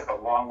we just took a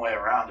long way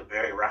around to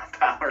bury Ron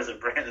Powers and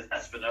Brandon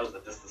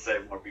Espinosa just to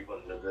save more people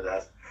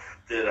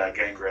did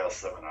Gangrel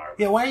seminar.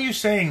 Yeah, why are you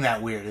saying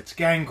that weird? It's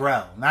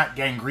Gangrel, not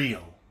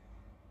Gangrel.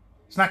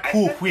 It's not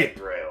cool whip.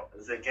 Gangrel.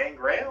 Is it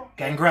Gangrel?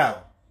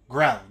 Gangrel.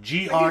 Grel.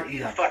 G-R-E-L.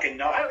 You fucking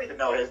know. I don't even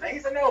know his name.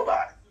 He's a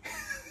nobody.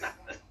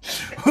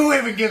 Who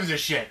even gives a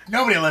shit?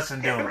 Nobody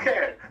listens to Who him.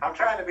 cares? I'm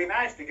trying to be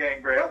nice to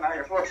Gangrel. Now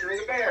you're forcing me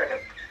to bury him.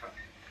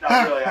 No,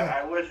 really.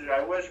 I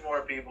wish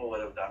more people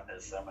would have done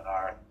his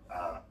seminar.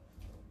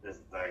 He's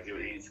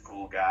a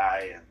cool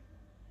guy and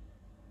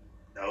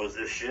knows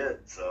his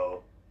shit.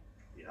 So,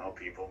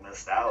 people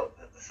missed out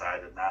and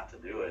decided not to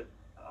do it.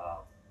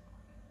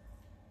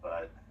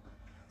 But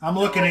I'm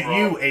looking at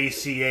you,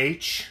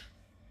 ACH.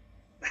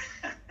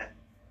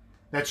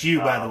 That's you,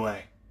 by the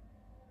way.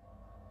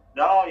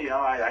 No,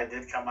 I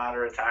did come out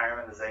of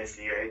retirement as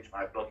ACH.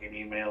 My booking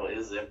email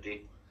is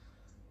empty.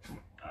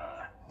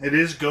 It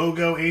is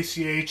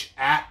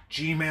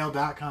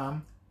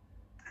gogoach@gmail.com.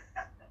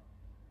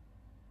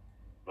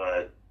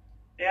 But,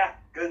 yeah,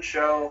 good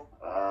show.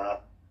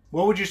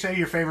 What would you say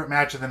your favorite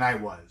match of the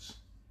night was?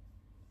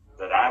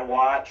 That I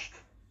watched.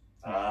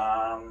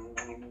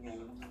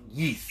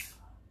 Yeeth.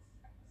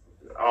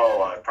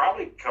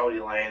 Probably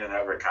Cody Lane and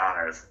Everett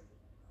Connors.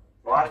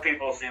 A lot of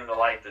people seem to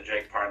like the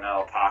Jake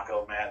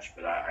Parnell-Paco match,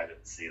 but I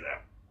didn't see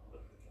that.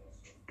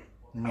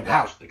 I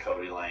watched the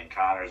Cody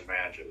Lane-Connors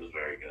match. It was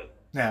very good.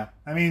 Yeah.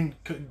 I mean,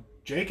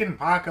 Jake and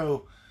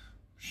Paco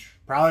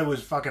probably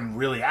was fucking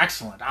really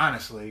excellent,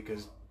 honestly,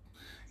 because,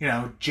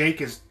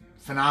 Jake is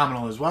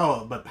phenomenal as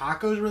well, but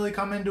Paco's really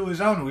come into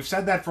his own. We've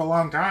said that for a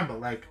long time, but,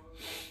 like,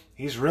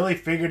 he's really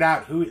figured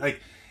out who,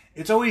 like,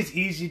 it's always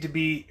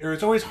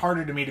it's always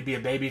harder to me to be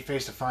a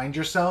babyface to find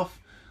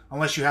yourself,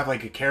 unless you have,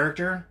 like, a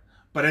character.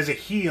 But as a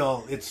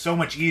heel, it's so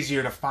much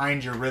easier to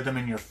find your rhythm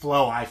and your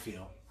flow, I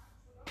feel.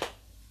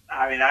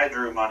 I mean, I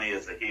drew money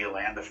as a heel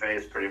and a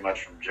face pretty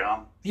much from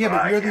jump. Yeah, so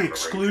but you're the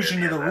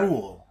exclusion to the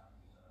rule.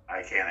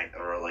 I can't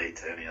relate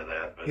to any of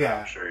that, but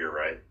yeah. I'm sure you're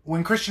right.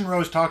 When Christian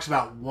Rose talks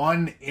about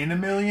 1 in a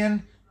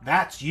million,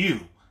 that's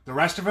you. The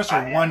rest of us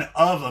are 1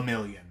 of a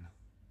million.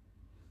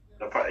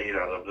 The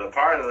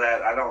part of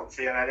that, I don't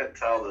see, and I didn't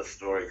tell this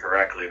story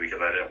correctly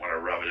because I didn't want to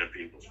rub it in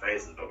people's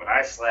faces, but when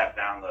I slapped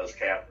down those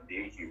Captain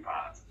D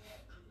coupons,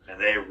 and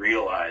they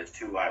realized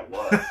who I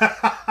was,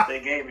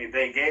 they gave me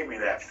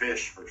that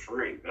fish for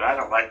free. But I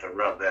don't like to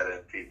rub that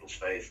in people's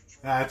faces.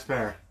 That's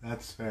fair.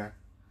 That's fair.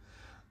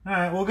 All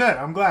right. Well, good.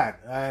 I'm glad,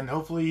 and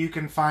hopefully you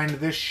can find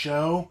this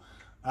show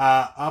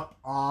up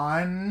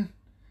on.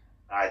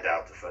 I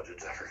doubt the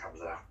footage ever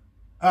comes out.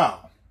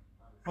 Oh,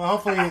 well,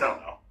 hopefully. I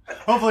don't know.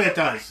 Hopefully it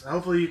does.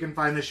 Hopefully you can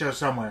find this show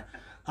somewhere.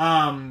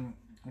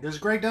 Because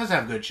Greg does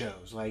have good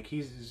shows. Like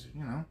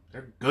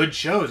they're good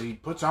shows. He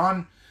puts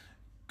on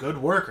good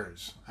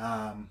workers.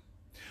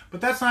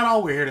 But that's not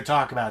all we're here to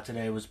talk about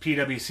today. It was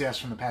PWCS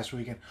from the past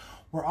weekend.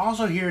 We're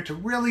also here to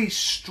really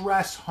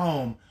stress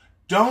home,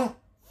 don't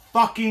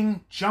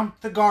fucking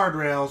jump the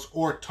guardrails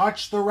or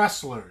touch the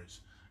wrestlers.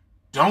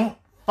 Don't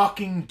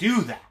fucking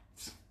do that.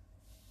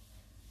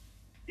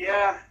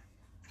 Yeah.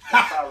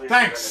 That's probably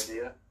Thanks. a good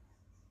idea.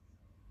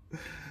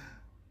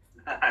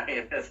 I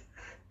mean,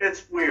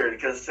 it's weird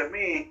because to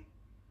me,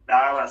 Now,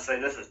 I want to say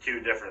this is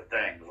two different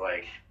things.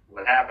 Like,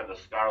 what happened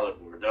to Scarlett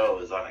Bordeaux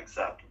is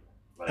unacceptable.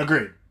 Like,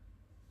 Agreed.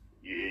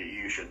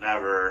 You should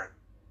never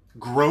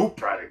Grope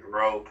try to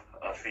grope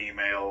a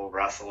female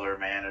wrestler,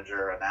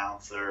 manager,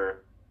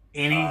 announcer,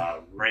 any.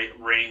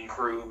 ring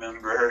crew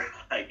member,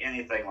 like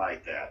anything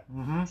like that.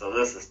 Mm-hmm. So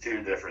this is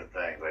two different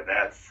things. Like,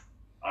 that's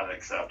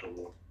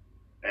unacceptable.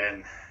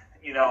 And,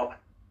 you know,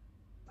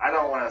 I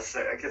don't want to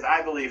say, because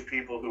I believe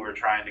people who are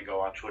trying to go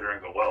on Twitter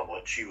and go, well,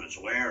 what she was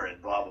wearing,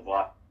 blah, blah,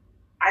 blah.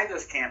 I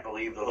just can't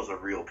believe those are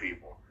real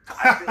people.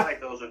 I feel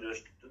like those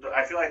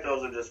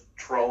are just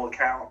troll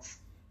accounts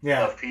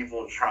Yeah. of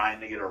people trying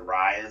to get a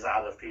rise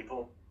out of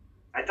people.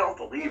 I don't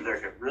believe there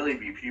could really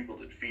be people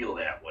that feel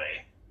that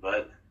way,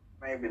 but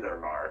maybe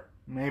there are.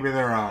 Maybe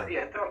there are. But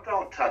yeah,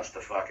 don't touch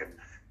the fucking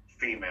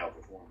female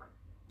performer.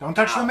 Don't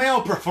touch the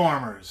male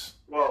performers.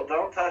 Well,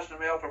 don't touch the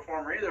male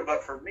performer either.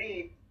 But for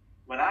me,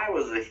 when I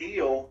was a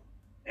heel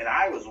and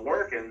I was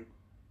working,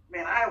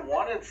 man, I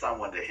wanted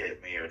someone to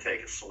hit me or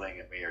take a swing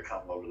at me or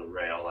come over the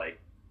rail. Like,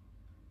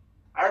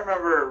 I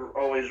remember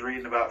always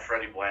reading about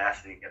Freddie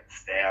Blassie getting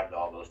stabbed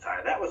all those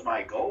times. That was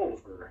my goal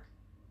for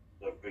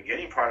the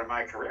beginning part of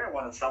my career. I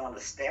wanted someone to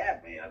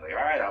stab me. I was like, all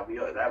right,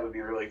 that would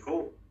be really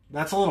cool.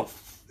 That's a little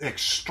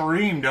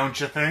extreme, don't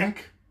you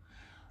think?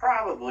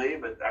 Probably,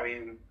 but I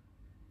mean,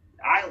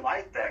 I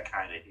like that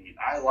kind of heat.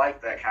 I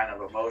like that kind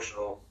of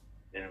emotional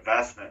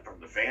investment from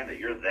the fan, that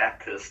you're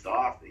that pissed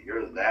off, that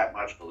you're that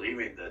much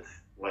believing that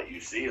what you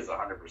see is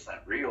 100%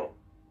 real,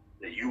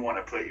 that you want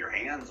to put your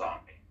hands on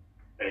me,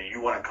 and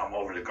you want to come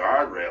over the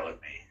guardrail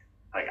at me.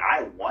 Like,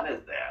 I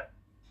wanted that.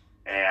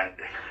 And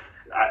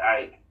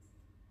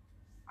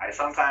I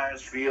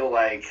sometimes feel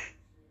like,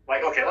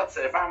 okay, let's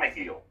say if I'm a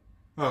heel,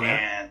 Okay.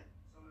 and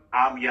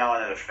I'm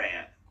yelling at a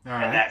fan, All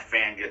and right. that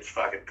fan gets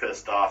fucking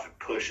pissed off and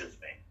pushes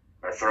me,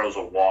 or throws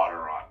a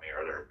water on me,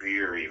 or their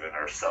beer even,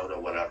 or soda,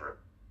 whatever.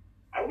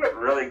 I wouldn't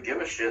really give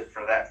a shit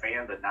for that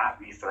fan to not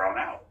be thrown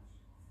out.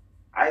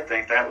 I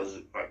think that was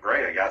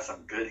great. I got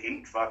some good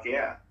heat. Fuck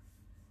yeah.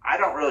 I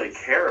don't really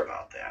care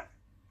about that.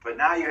 But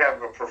now you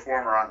have a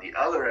performer on the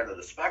other end of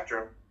the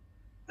spectrum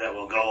that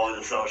will go on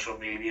to social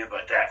media,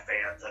 but that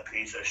fan's a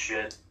piece of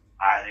shit.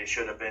 They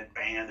should have been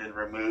banned and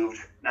removed.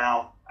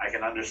 Now, I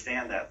can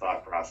understand that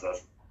thought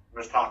process.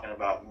 I'm just talking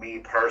about me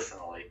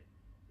personally.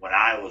 When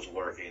I was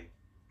working,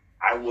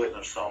 I wouldn't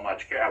have so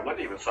much care. I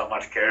wouldn't even so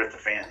much care if the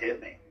fan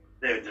hit me.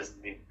 They would just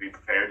need to be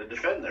prepared to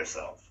defend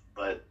themselves.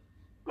 But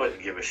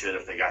wouldn't give a shit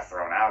if they got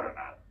thrown out or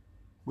not.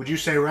 Would you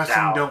say wrestling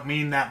Now- don't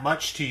mean that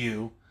much to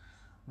you?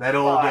 That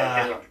Well, old,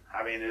 I hit 'em.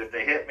 I mean, if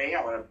they hit me,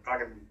 I'm going to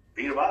fucking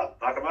beat them up,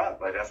 fuck them up.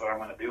 Like, that's what I'm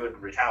going to do in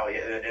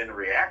retaliate in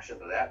reaction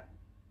to that.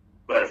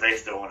 But if they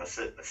still want to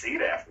sit in the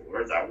seat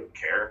afterwards, I wouldn't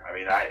care. I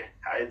mean,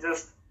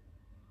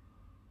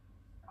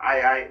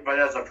 but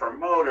as a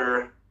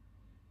promoter,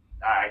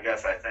 I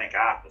guess I think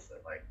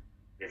opposite. Like,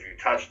 if you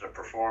touch the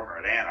performer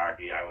at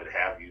Anarchy, I would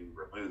have you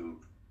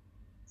removed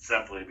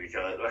simply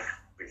because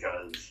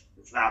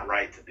it's not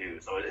right to do.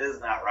 So it is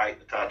not right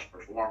to touch a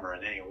performer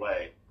in any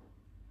way.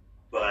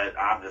 But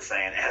I'm just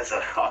saying,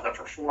 on the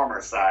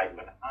performer side,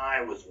 when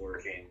I was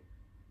working,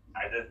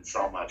 I didn't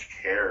so much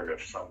care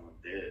if someone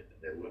did.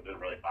 It wouldn't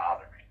really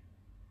bother me.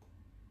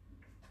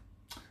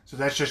 so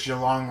that's just your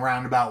long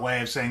roundabout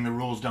way of saying the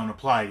rules don't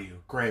apply to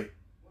you. Great.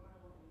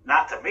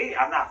 Not to me.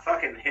 I'm not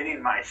fucking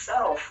hitting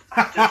myself.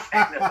 I'm just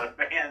saying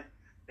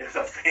if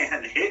a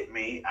fan hit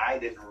me,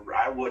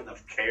 I wouldn't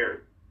have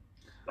cared.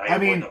 Like, I it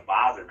mean- wouldn't have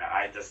bothered me.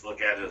 I just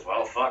look at it as,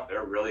 well, fuck,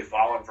 they're really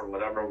falling for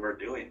whatever we're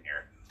doing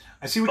here.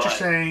 I see what you're But-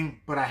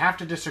 saying, but I have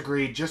to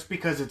disagree just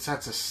because it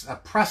sets a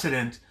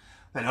precedent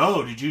that,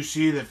 oh, did you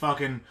see that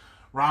fucking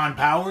Ron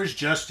Powers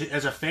just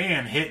as a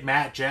fan hit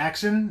Matt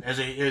Jackson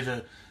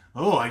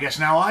oh, I guess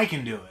now I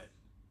can do it.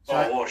 So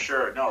Well,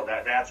 sure. No,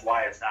 that's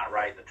why it's not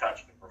right to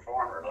touch the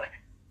performer. Like,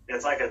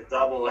 it's like a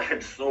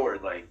double-edged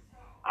sword. Like,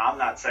 I'm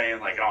not saying,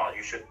 like, oh,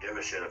 you shouldn't give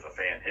a shit if a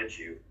fan hits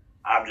you.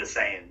 I'm just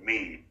saying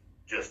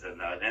just an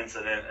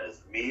incident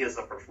as me as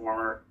a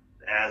performer,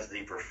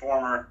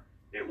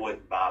 it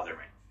wouldn't bother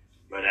me.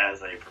 But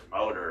as a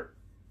promoter,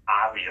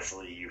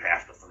 obviously you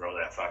have to throw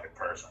that fucking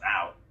person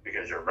out,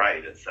 because you're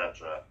right. It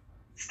sets a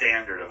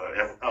standard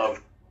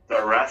of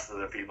the rest of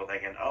the people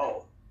thinking,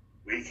 oh,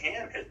 we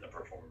can hit the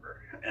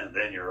performer. And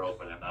then you're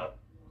opening up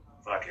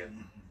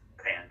fucking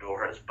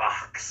Pandora's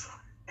box.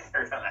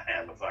 You're going to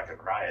have a fucking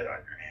riot on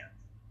your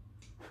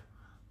hands.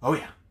 oh,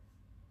 yeah.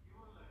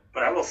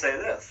 But I will say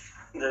this.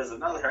 There's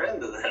another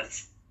end to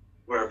this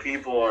where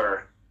people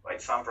are, like,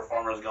 some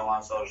performers go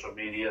on social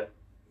media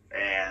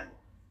and,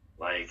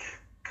 like,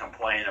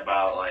 complain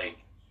about, like,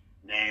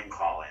 name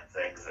calling,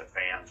 things that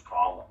fans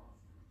call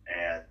them.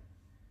 And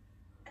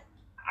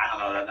I don't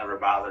know, that never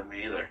bothered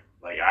me either.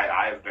 Like,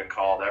 I've been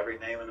called every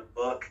name in the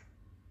book.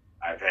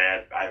 I've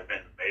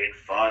been made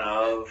fun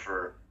of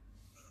for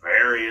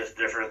various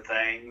different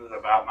things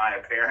about my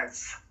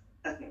appearance,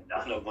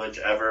 none of which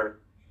ever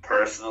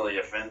personally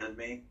offended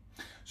me.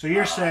 So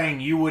you're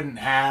saying you wouldn't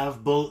have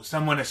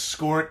someone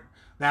escort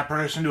that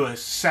person to a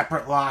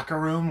separate locker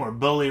room or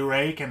bully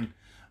rake and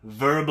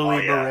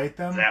verbally berate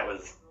them? That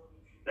was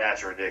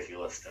That's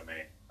ridiculous to me.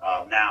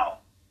 Now,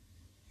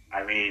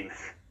 I mean,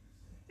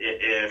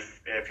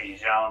 if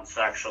he's yelling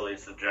sexually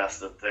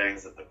suggestive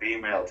things at the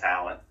female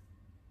talent,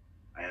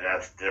 I mean,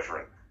 that's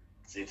different.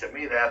 See, to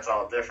me, that's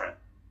all different.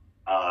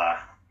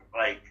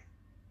 Like,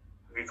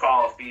 if you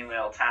call a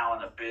female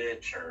talent a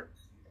bitch or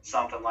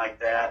something like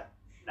that,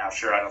 now,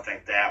 sure, I don't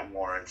think that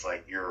warrants,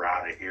 like, you're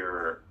out of here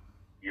or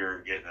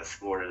you're getting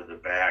escorted to the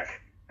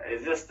back.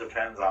 It just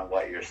depends on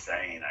what you're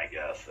saying, I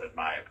guess, in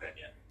my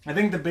opinion. I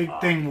think the big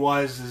thing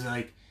is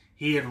like,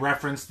 he had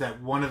referenced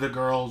that one of the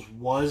girls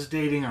was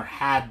dating or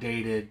had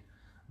dated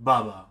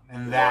Bubba.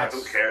 And that's...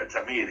 Who cares?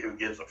 To me, who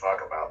gives a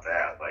fuck about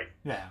that? Like,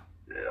 yeah.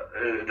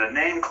 The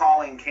name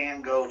calling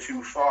can go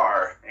too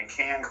far and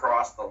can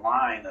cross the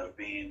line of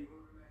being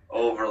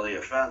overly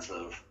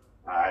offensive.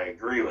 I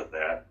agree with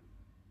that.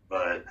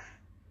 But,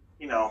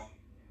 you know,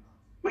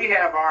 we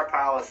have our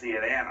policy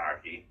at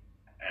Anarchy,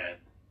 and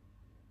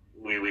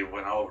we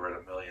went over it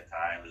a million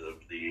times of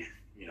the,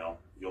 you know,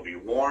 you'll be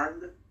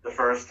warned the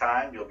first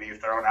time, you'll be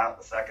thrown out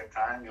the second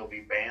time, you'll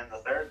be banned the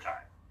third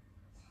time.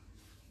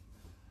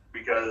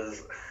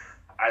 Because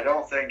I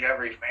don't think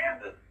every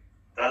fan that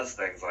does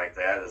things like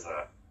that is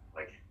a,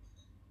 like,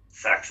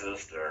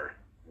 sexist or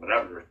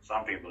whatever.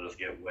 Some people just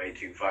get way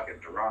too fucking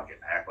drunk and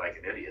act like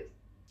an idiot.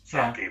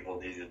 Some people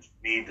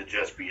need to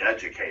just be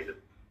educated.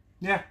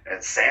 Yeah.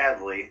 And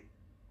sadly,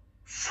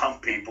 some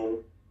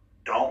people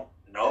don't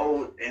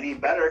know any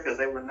better because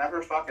they were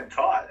never fucking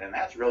taught. And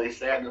that's really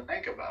sad to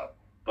think about.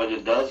 But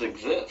it does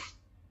exist.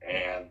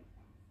 And,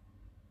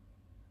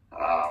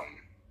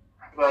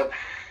 but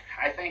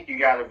I think you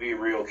got to be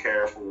real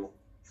careful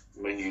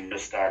when you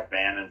just start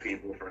banning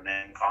people for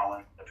name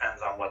calling.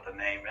 Depends on what the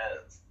name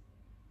is.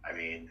 I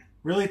mean,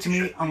 really, to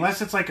me,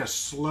 unless it's like a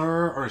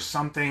slur or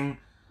something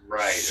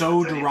right,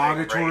 so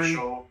derogatory,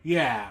 racial,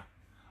 yeah,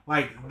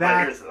 like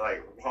that. Here's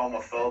like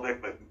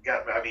homophobic, but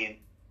I mean,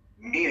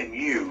 me and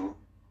you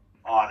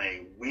on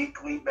a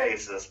weekly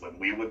basis when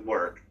we would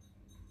work,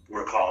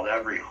 were called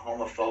every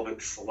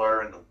homophobic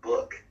slur in the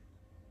book.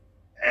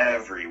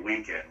 Every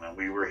weekend when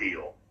we were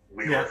heel,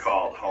 we were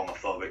called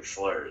homophobic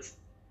slurs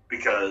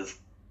because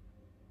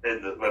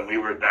when we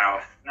were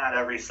now, not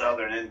every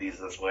Southern Indie's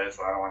this way,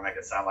 so I don't want to make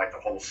it sound like the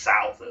whole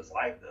South is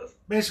like this.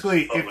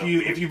 Basically,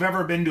 if you've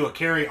ever been to a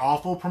Carrie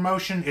Awful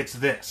promotion, it's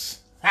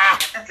this.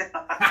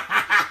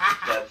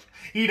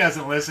 He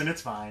doesn't listen.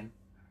 It's fine.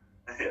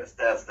 Yes,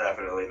 that's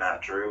definitely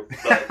not true.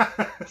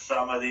 But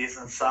some of these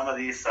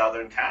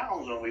Southern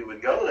towns, when we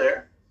would go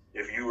there,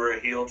 if you were a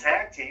heel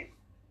tag team,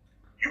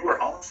 you were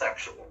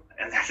homosexual.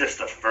 And that's just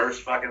the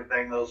first fucking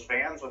thing those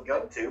fans would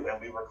go to,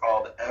 and we were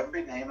called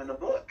every name in the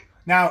book.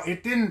 Now,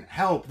 it didn't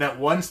help that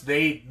once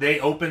they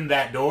opened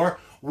that door,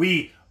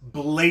 we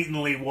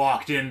blatantly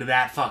walked into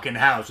that fucking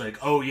house. Like,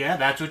 oh yeah,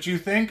 that's what you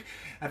think?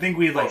 I think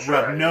we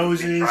rubbed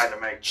noses,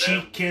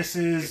 cheek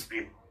kisses.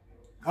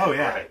 Oh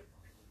yeah. Right.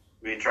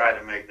 We tried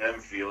to make them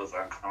feel as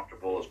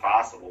uncomfortable as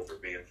possible for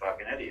being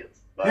fucking idiots.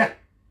 But,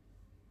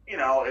 you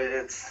know,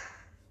 it's...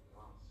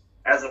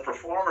 As a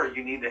performer,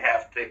 you need to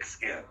have thick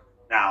skin.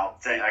 Now,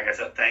 like I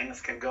said,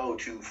 things can go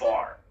too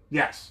far.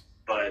 Yes.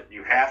 But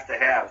you have to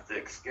have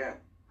thick skin.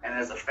 And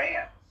as a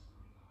fan,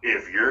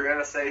 if you're going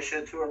to say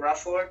shit to a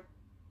wrestler,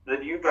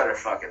 then you better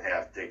fucking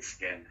have thick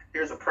skin.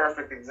 Here's a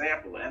perfect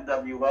example. In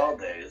NWL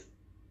days,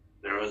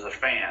 there was a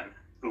fan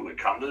who would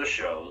come to the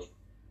shows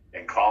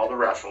and call the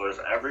wrestlers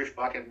every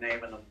fucking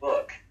name in the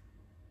book.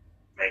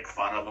 Make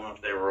fun of them if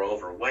they were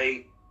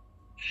overweight.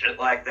 Shit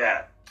like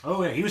that.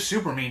 Oh, yeah. He was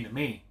super mean to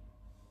me.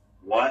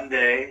 One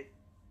day,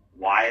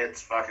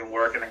 Wyatt's fucking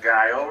working a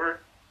guy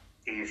over.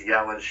 He's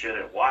yelling shit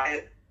at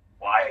Wyatt.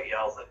 Wyatt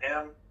yells at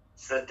him,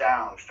 "Sit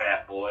down,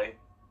 fat boy."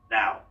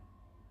 Now,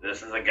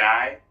 this is a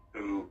guy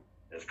who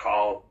has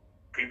called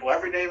people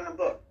every name in the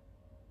book.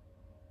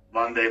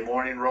 Monday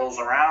morning rolls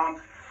around.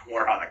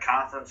 We're on a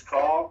conference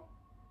call.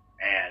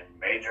 And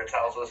Major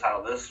tells us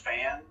how this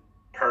fan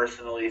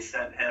personally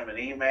sent him an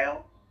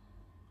email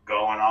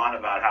going on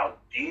about how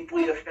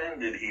deeply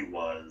offended he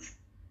was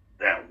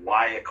that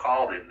Wyatt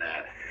called him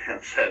that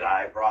and said,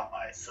 "I brought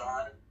my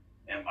son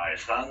and my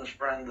son's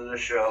friend to the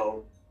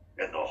show,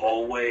 and the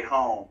whole way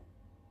home,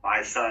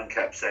 my son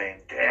kept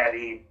saying,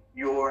 'Daddy,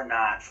 you're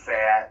not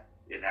fat,'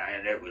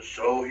 and it was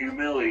so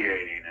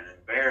humiliating and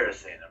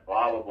embarrassing and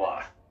blah, blah,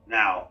 blah."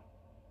 Now,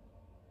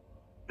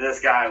 this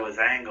guy was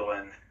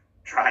angling,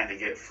 trying to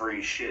get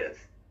free shit.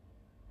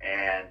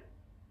 And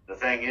the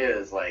thing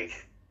is,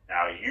 like,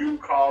 now you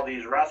call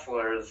these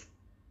wrestlers,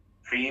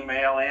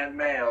 female and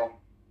male,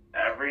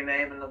 every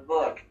name in the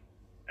book,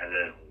 and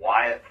then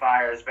Wyatt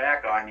fires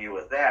back on you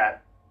with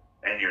that,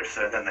 and you're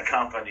sending the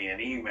company an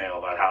email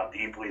about how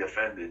deeply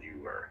offended you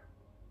were.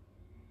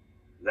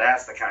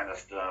 That's the kind of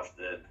stuff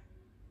that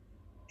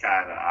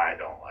I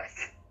don't like.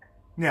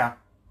 Yeah.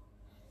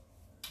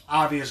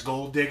 Obvious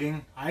gold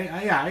digging.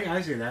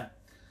 I see that.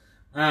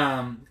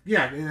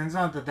 Yeah, it's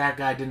not that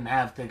guy didn't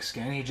have thick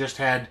skin. He just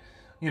had,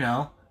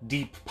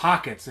 deep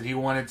pockets that he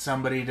wanted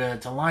somebody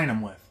to line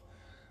him with.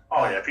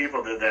 Oh, yeah,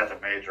 people did that to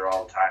Major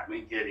all the time.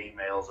 We'd get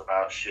emails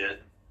about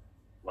shit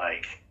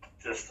like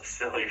just the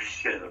silly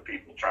shit of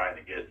people trying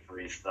to get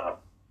free stuff.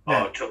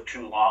 Yeah. Oh, it took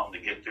too long to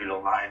get through the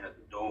line at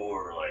the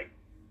door. Like,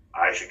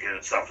 I should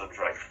get something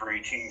for like a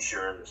free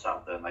T-shirt or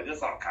something. Like,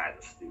 there's all kinds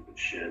of stupid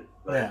shit.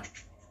 But Yeah.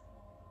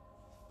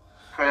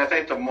 I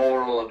think the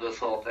moral of this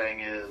whole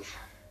thing is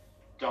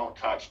don't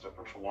touch the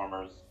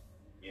performers.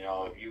 You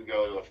know, if you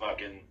go to a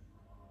fucking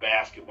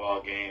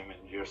basketball game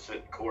and you're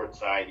sitting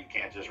courtside, you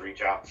can't just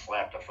reach out and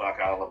slap the fuck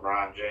out of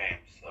LeBron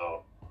James.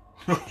 So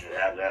you should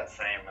have that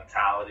same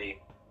mentality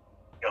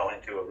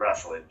going to a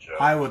wrestling show.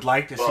 I would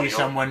like to Well, see you know-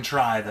 someone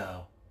try,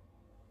 though.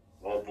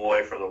 Old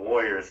boy for the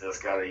Warriors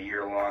just got a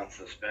year-long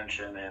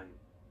suspension and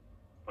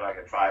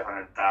fucking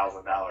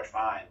 $500,000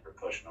 fine for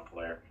pushing a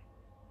player.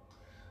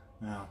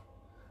 No.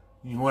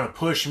 You want to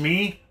push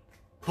me?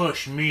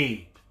 Push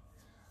me.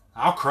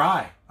 I'll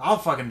cry. I'll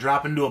fucking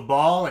drop into a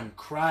ball and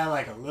cry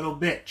like a little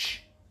bitch.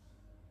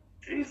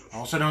 Jesus.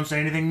 Also, don't say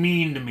anything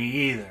mean to me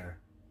either.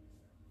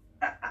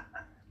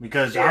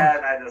 Because Yeah,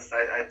 and I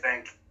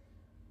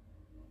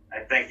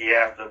think you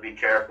have to be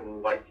careful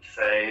with what you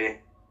say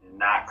and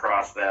not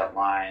cross that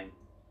line.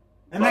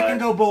 And that can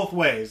But- go both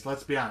ways,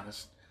 let's be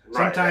honest. Right,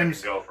 that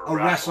Sometimes can go for a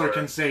wrestler wrestler.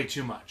 can say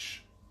too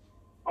much.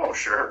 Oh,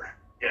 sure.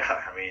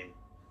 Yeah, I mean,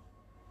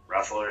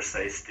 wrestlers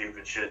say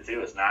stupid shit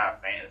too. It's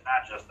not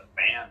just a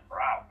fan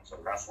problem. It's a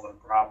wrestling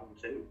problem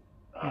too.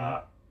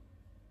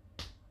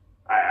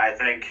 I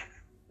think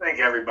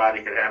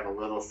everybody could have a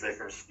little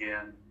thicker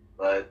skin,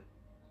 but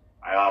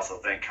I also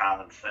think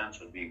common sense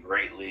would be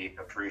greatly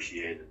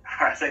appreciated.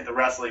 I think the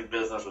wrestling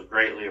business would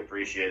greatly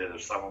appreciate it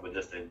if someone would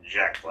just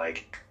inject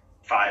like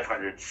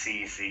 500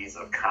 cc's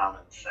of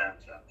common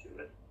sense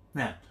into it.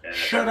 Yeah. And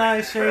Should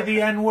I say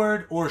the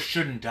N-word or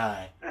shouldn't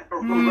I?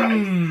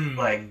 Right. Hmm.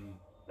 Like,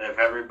 if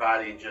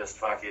everybody just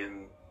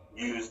fucking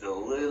used a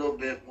little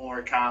bit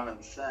more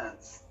common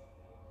sense,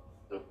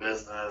 the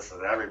business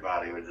and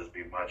everybody would just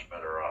be much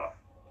better off.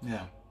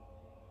 Yeah.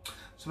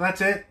 So that's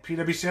it.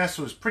 PWCS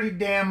was pretty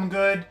damn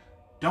good.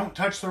 Don't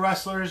touch the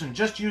wrestlers and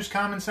just use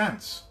common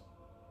sense.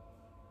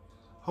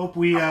 Hope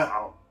we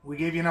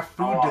gave you enough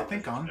How food long to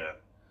think has it on. been?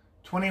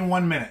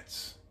 21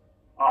 minutes.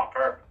 Oh,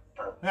 perfect.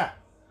 Yeah.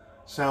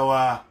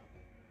 So,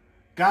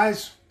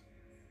 guys,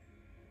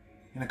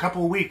 in a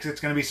couple of weeks, it's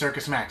going to be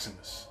Circus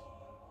Maximus.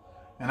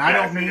 And I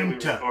don't figured mean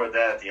we'd to... record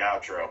that at the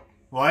outro.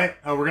 What?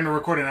 Oh, we're going to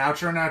record an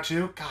outro now,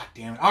 too? God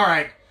damn it. All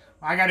right.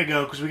 I got to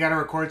go because we got to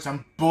record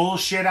some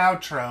bullshit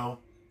outro.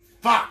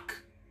 Fuck.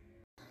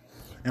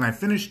 And I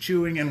finished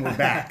chewing and we're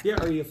back. Yeah,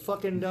 are you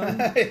fucking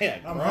done?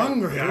 I'm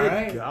hungry, all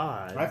right? Good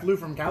God. I flew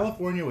from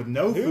California with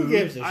no Who food.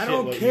 gives a shit? I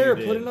don't what care.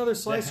 you Put did? another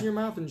slice in your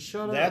mouth and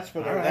shut up. That's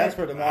for All right. that's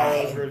for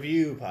tomorrow's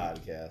review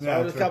podcast. So Yeah,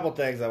 there's a true. couple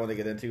things I want to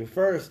get into.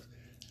 First,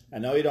 I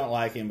know you don't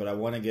like him, but I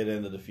want to get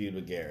into the feud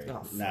with Gary.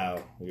 Oh, fuck.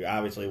 Now,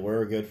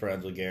 we're good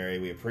friends with Gary.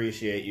 We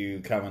appreciate you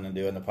coming and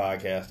doing the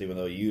podcast, even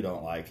though you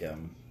don't like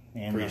him.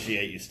 And,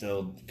 Appreciate you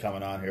still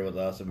coming on here with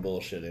us and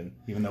bullshitting.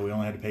 even though we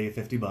only had to pay you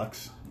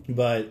 $50.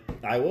 But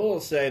I will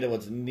say that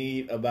what's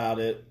neat about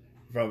it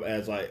from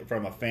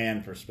a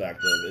fan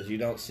perspective is you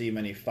don't see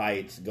many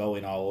fights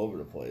going all over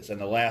the place. And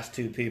the last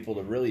two people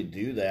to really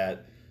do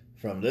that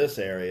from this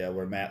area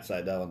were Matt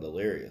Sydal and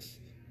Delirious.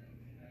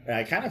 And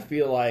I kind of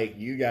feel like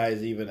you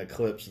guys even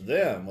eclipsed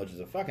them, which is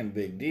a fucking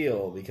big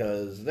deal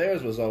because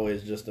theirs was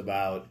always just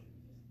about,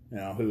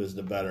 who was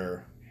the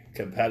better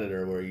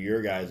competitor, where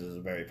your guys is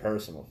a very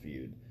personal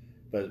feud.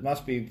 But it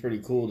must be pretty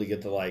cool to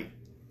get to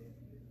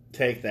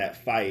take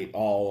that fight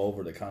all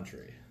over the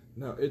country.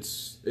 No,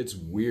 it's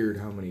weird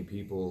how many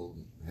people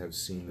have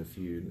seen the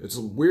feud. It's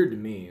weird to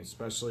me,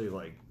 especially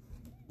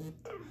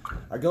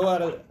I go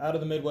out of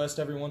the Midwest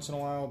every once in a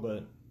while,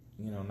 but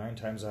 9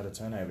 times out of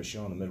 10 I have a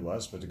show in the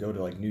Midwest. But to go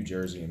to New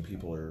Jersey and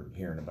people are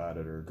hearing about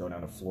it, or go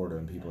down to Florida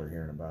and people are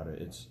hearing about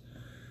it, it's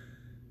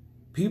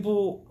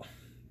people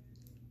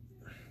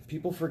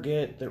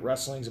forget that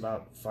wrestling's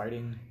about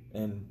fighting,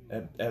 and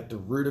at the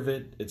root of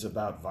it, it's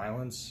about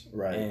violence.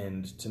 Right.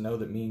 And to know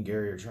that me and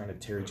Gary are trying to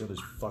tear each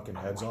other's fucking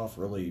heads off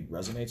really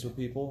resonates with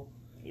people.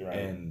 Right.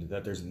 And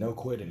that there's no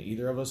quit in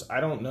either of us.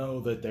 I don't know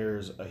that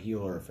there's a heel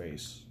or a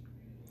face.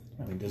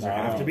 I mean, does there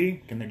have to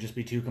be? Can there just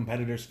be two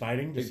competitors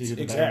fighting to see who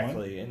the better one?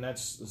 Exactly, and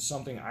that's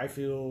something I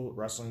feel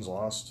wrestling's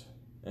lost,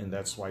 and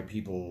that's why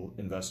people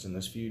invest in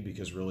this feud,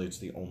 because really it's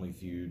the only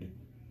feud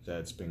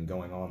that's been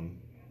going on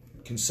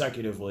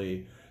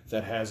consecutively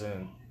that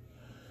hasn't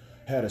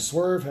had a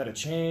swerve, had a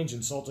change,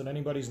 insulted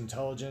anybody's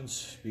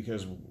intelligence,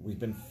 because we've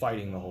been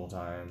fighting the whole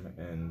time,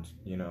 and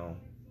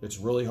it's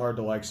really hard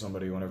to like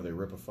somebody whenever they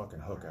rip a fucking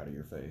hook out of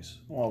your face.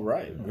 Well,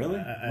 right. Really?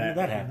 When did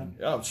that happen?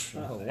 Oh,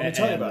 let me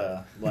tell you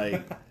about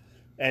it.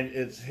 And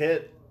it's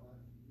hit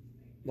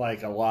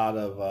a lot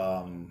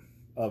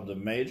of the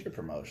major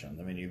promotions.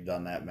 I mean, you've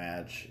done that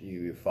match.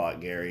 You fought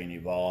Gary in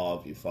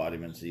Evolve. You fought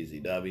him in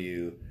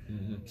CZW.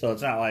 Mm-hmm. So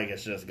it's not like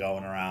it's just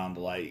going around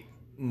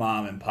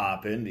mom and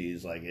pop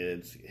indies.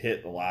 It's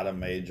hit a lot of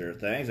major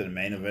things, and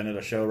main evented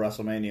a show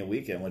WrestleMania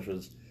weekend, which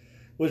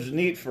was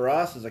neat for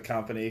us as a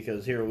company,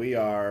 because here we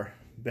are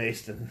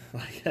based in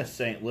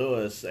St.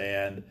 Louis,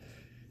 and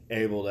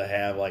able to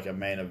have like a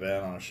main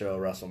event on a show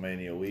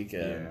WrestleMania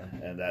weekend,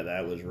 and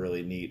that was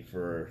really neat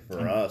for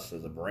us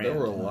as a brand. There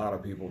were a lot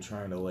of people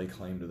trying to lay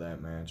claim to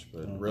that match,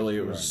 but really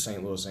it was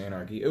St. Louis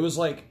Anarchy. It was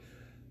like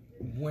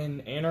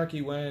when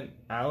Anarchy went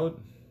out,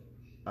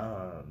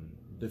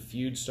 the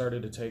feud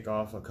started to take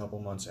off a couple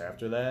months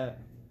after that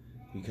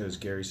because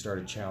Gary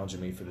started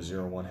challenging me for the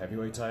 0-1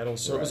 heavyweight title.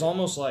 So it was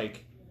almost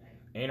like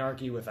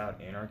Anarchy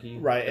without Anarchy.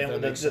 Right,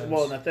 and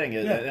the thing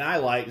is, and I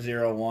like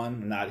 0-1.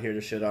 I'm not here to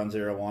shit on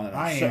 0-1,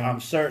 and I'm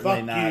certainly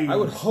Fuck not. you. I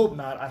would hope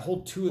not. I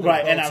hold 2 of the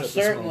Right, and belts I'm at this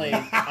certainly,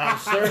 moment.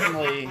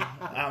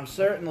 I'm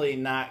certainly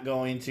not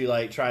going to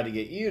like try to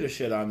get you to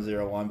shit on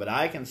 0-1. But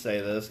I can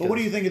say this. But what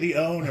do you think of the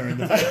owner and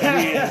the fact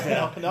that he is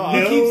No, He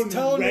known keeps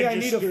telling me I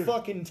need a registered-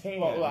 fucking tan.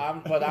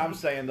 What I'm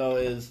saying though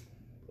is,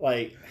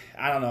 like,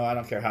 I don't know. I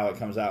don't care how it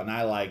comes out, and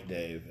I like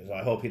Dave, so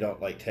I hope he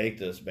don't like take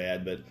this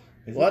bad. But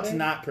let's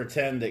not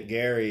pretend that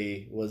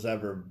Gary was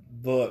ever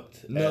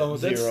booked at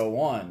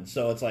 0-1.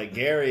 So it's like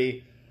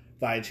Gary,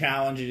 by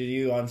challenging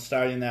you on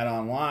starting that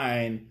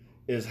online,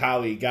 is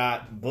how he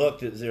got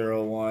booked at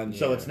 0-1.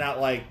 So it's not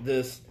like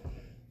this.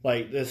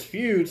 Like, this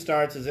feud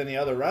starts as any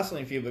other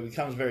wrestling feud, but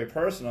becomes very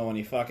personal when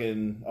he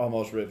fucking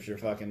almost rips your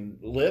fucking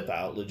lip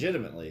out,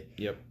 legitimately.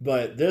 Yep.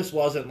 But this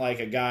wasn't like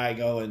a guy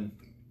going,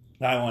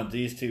 I want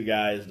these two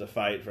guys to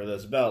fight for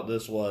this belt.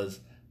 This was,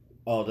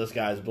 oh, this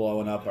guy's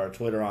blowing up our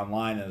Twitter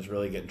online and is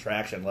really getting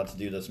traction. Let's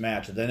do this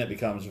match. And then it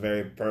becomes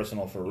very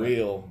personal for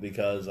real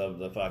because of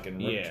the fucking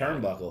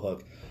turnbuckle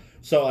hook.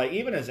 So, like,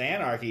 even as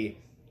Anarchy,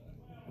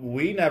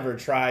 we never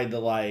tried to,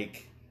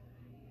 like,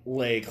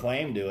 lay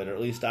claim to it, or at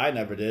least I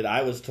never did.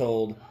 I was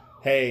told,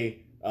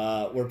 hey,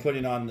 we're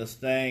putting on this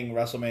thing,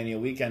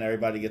 WrestleMania weekend,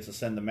 everybody gets to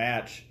send a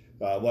match.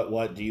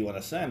 What do you want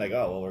to send? I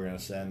go, well, we're going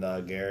to send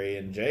Gary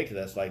and Jake.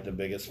 That's like the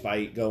biggest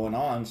fight going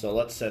on, so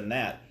let's send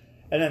that.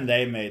 And then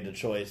they made the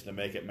choice to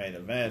make it main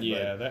event.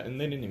 Yeah, and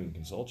they didn't even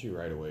consult you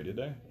right away, did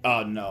they?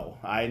 No.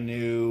 I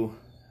knew,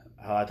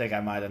 I think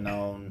I might have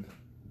known,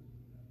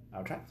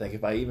 I'm trying to think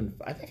if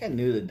I think I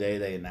knew the day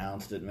they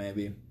announced it,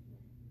 maybe.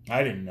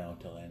 I didn't know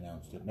until they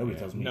announced it. Nobody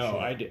tells me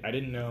shit. I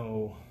didn't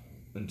know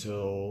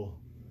until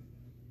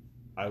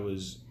I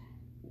was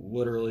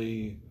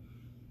literally...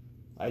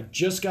 I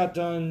just got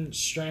done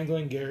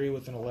strangling Gary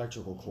with an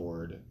electrical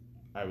cord.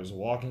 I was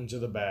walking to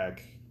the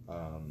back.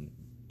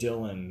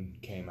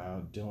 Dylan came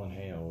out. Dylan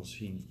Hales.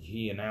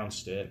 He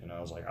announced it, and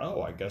I was like,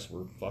 oh, I guess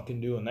we're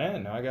fucking doing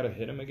that. Now I got to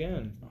hit him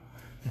again.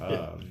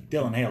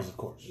 Dylan Hales, of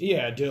course.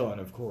 Yeah, Dylan,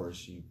 of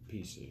course. You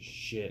piece of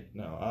shit.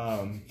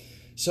 No.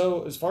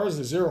 So as far as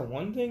the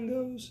 0-1 thing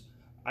goes,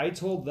 I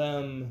told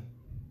them,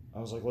 I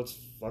was like, let's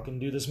fucking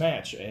do this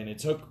match. And it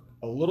took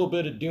a little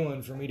bit of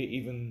doing for me to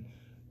even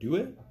do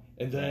it.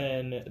 And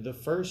then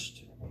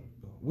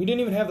we didn't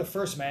even have the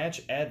first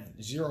match at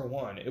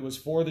 0-1. It was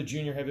for the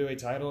junior heavyweight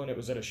title, and it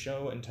was at a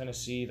show in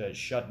Tennessee that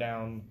shut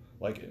down,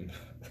 like,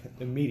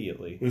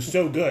 immediately. It was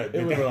so good.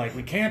 They were like,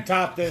 we can't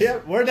top this.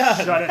 Yep, we're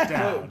done. Shut it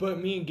down. But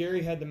me and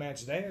Gary had the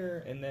match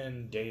there, and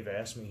then Dave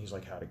asked me, he's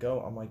like, how'd it go?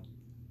 I'm like,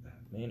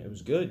 man, it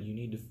was good. You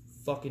need to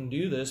fucking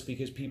do this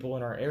because people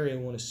in our area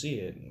want to see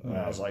it. And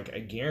I was like, I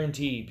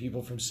guarantee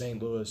people from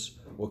St. Louis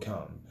will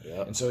come.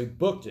 Yep. And so he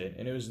booked it,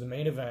 and it was the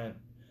main event.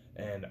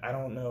 And I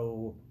don't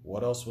know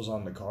what else was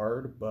on the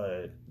card,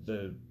 but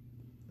the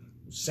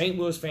St.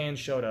 Louis fans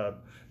showed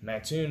up,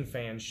 Mattoon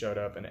fans showed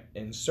up,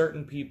 and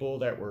certain people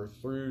that were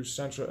through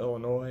Central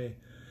Illinois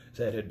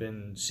that had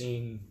been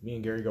seeing me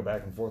and Gary go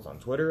back and forth on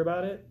Twitter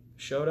about it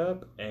showed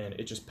up, and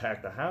it just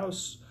packed the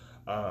house.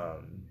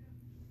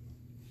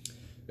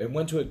 It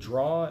went to a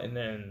draw, and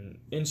then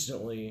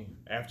instantly,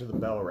 after the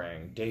bell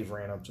rang, Dave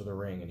ran up to the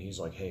ring, and he's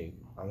like, hey,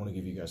 I want to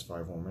give you guys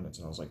 5 more minutes.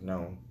 And I was like,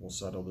 no, we'll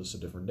settle this a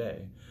different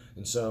day.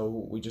 And so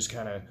we just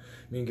kind of,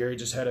 me and Gary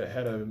just had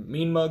a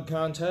mean mug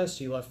contest.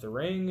 He left the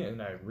ring,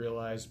 and I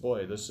realized,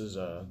 boy, this is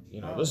a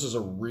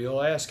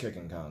real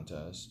ass-kicking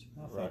contest.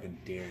 How fucking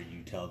dare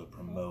you tell the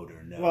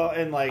promoter no? Well,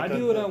 and like I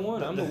do what I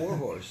want. I'm the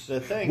warhorse. The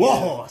thing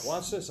Warhorse!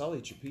 Watch this. I'll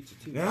eat your pizza,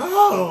 too.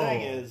 No! The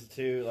thing is,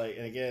 too, like,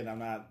 and again,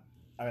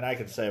 I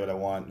can say what I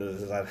want.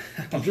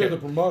 I'm sure the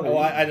promoter. Oh,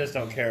 I just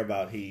don't care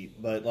about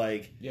heat. But,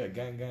 like, yeah,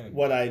 gang.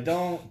 what I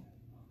don't,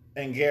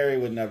 and Gary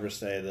would never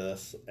say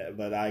this,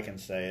 but I can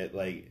say it,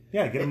 like...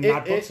 Yeah, get him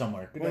not booked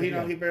somewhere. Good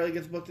idea. he barely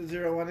gets booked at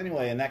 0-1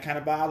 anyway, and that kind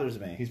of bothers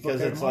me. He's booked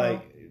because it's tomorrow.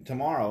 like,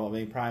 tomorrow, I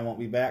mean, he probably won't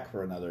be back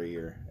for another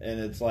year. And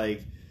it's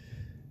like,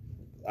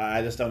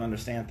 I just don't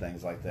understand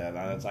things like that.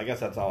 I guess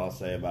that's all I'll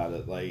say about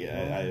it. Like,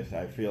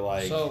 I feel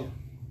like... So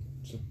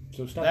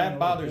stop that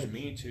bothers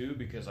me too,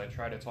 because I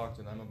try to talk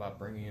to them about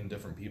bringing in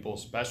different people,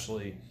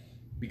 especially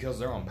because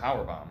they're on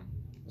Powerbomb.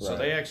 So Right.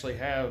 they actually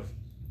have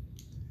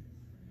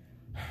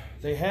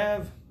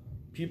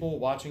people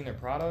watching their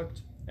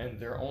product,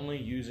 and they're only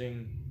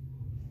using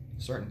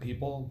certain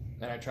people.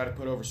 And I try to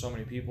put over so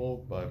many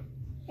people, but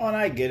Well, and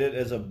I get it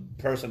as a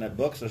person that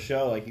books a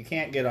show. Like, you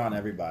can't get on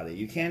everybody.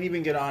 You can't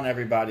even get on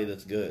everybody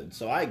that's good.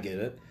 So I get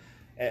it.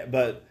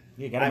 But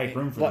You gotta make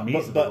room for the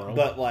me's of the world.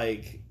 But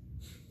like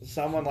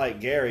someone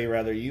like Gary,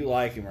 whether you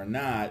like him or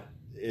not,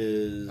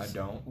 is I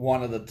don't.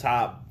 one of the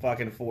top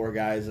fucking 4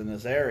 guys in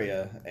this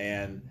area,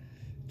 and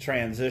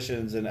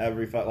transitions in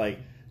every like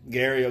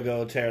Gary will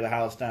go tear the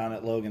house down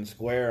at Logan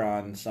Square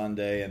on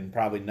Sunday and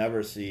probably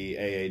never see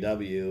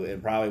AAW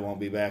and probably won't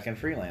be back in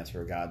freelance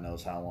for God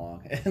knows how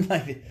long.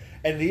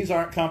 And these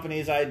aren't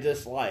companies I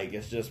dislike.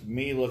 It's just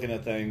me looking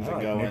at things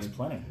and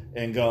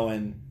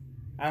going,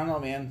 I don't know,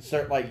 man.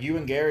 Like you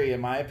and Gary,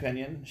 in my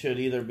opinion, should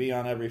either be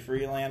on every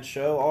freelance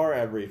show or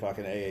every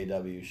fucking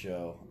AAW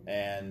show.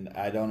 And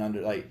I don't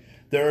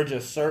there are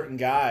just certain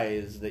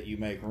guys that you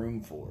make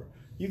room for.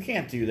 You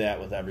can't do that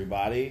with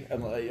everybody.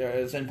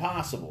 It's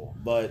impossible.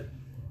 But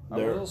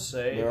there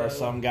are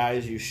some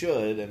guys you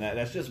should, and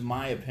that's just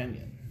my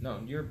opinion.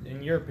 No,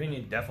 your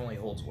opinion definitely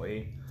holds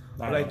weight.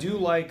 But I do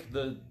like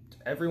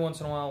every once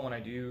in a while when I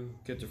do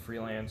get to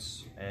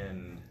freelance,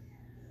 and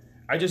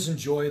I just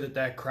enjoy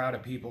that crowd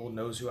of people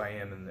knows who I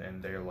am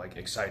and they're like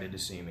excited to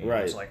see me.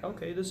 Right. It's like,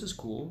 okay, this is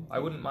cool. I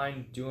wouldn't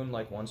mind doing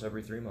like once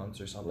every 3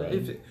 months or something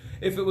Right.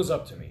 if it was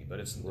up to me.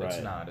 But it's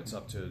Right. not. It's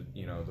up to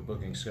the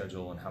booking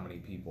schedule and how many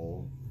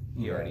people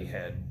he already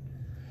had.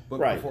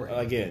 Right.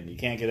 Beforehand. Again, you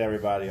can't get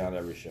everybody on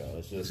every show.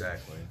 It's just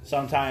Exactly.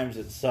 sometimes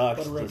it sucks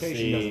But a to rotation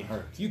see. doesn't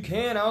hurt. You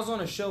can. I was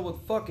on a show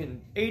with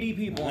fucking 80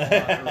 people in the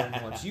locker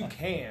room once. You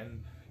can.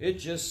 It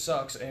just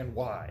sucks, and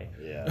why?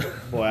 Yeah.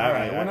 Boy, All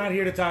right, we're not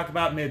here to talk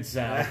about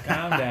Mid-South.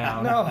 Calm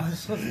down. No,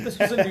 this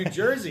was in New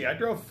Jersey. I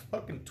drove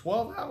fucking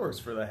 12 hours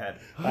for that.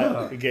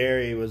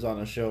 Gary was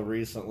on a show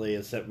recently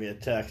and sent me a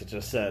text that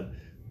just said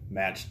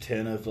match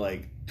 10 of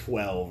like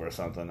 12 or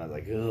something. I was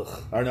like,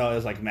 ugh. Or no, it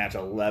was like match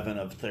 11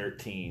 of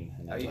 13.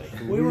 And I was like,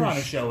 We were on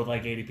a show with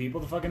like 80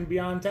 people. The fucking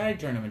Beyond Tag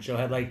Tournament show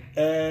had like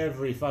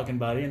every fucking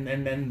buddy and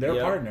then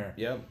their partner.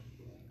 Yep.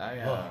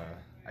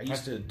 I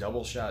used to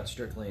double shot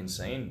Strictly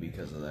Insane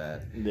because of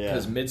that. Yeah.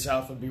 Because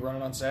Mid-South would be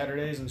running on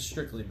Saturdays and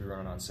Strictly would be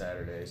running on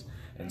Saturdays.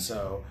 And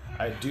so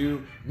I'd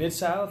do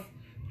Mid-South,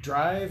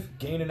 drive,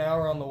 gain an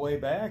hour on the way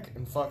back,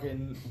 and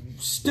fucking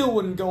still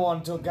wouldn't go on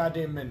until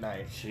goddamn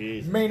midnight.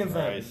 Jesus Main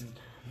event.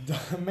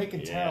 Christ.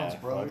 Making towns,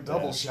 bro. fuck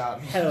Double that.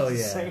 shot. Hell the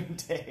yeah. same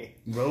day.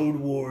 Road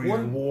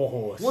Warrior,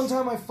 Warhorse. One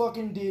time I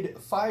fucking did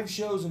 5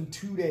 shows in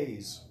 2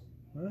 days.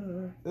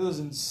 It was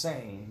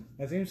insane.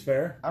 That seems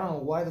fair. I don't know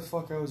why the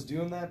fuck I was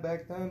doing that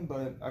back then,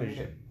 but I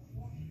mean,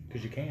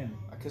 Because you can.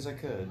 because I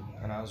could,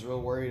 and I was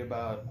real worried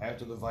about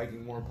after the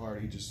Viking War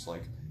Party just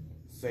like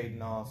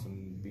fading off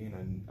and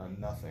being a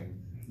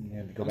nothing. You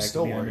had to go I'm back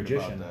still to being a worried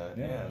magician. about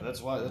that. Yeah,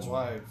 that's why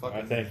I fucking.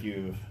 I think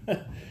you've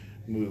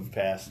moved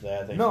past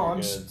that. I think No, you're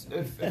I'm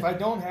good. if I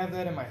don't have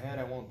that in my head,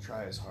 I won't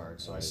try as hard.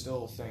 So I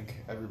still think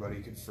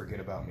everybody could forget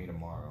about me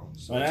tomorrow.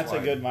 So And that's a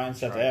why good I mindset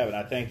to try. have, and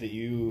I think that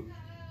you.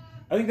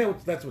 I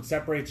think that's what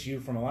separates you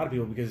from a lot of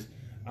people because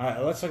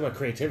let's talk about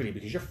creativity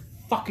because you're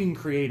fucking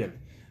creative.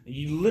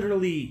 You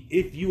literally,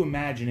 if you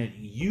imagine it,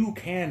 you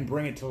can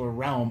bring it to a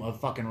realm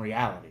of fucking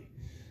reality.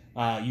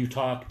 You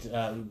talked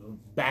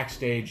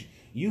backstage.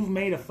 You've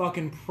made a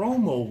fucking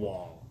promo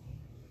wall.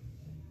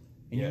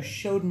 And Yeah. you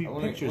showed me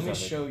Let me pictures of it.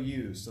 show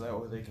you so that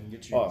way they can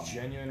get your Oh.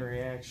 genuine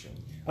reaction.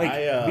 Like,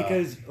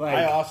 because, like...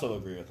 I also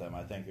agree with them.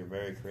 I think you're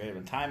very creative.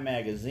 And Time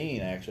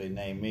Magazine actually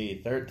named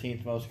me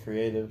 13th most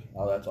creative.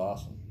 Oh, that's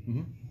awesome.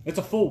 Mm-hmm. It's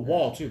a full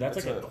wall, too. That's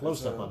It's like a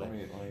close-up of it.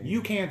 let me-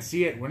 You can't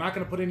see it. We're not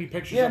going to put any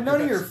pictures Yeah, up. none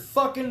of 'cause your that's-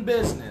 fucking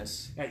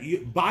business. Yeah,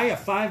 you buy a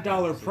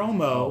 $5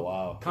 promo Oh,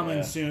 wow. coming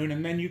Yeah. soon,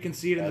 and then you can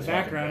see it in That's the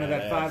background of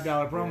fucking that badass.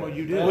 $5 promo Yeah.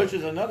 you did. Which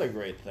is another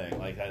great thing.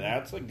 Like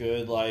that's a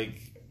good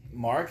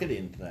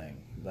marketing thing.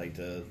 Like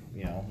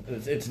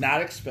it's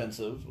not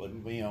expensive.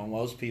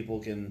 Most people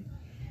can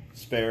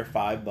spare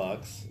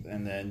 $5,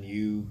 and then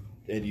you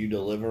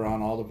deliver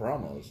on all the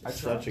promos. I It's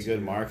try such a good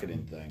to.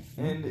 marketing thing.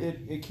 And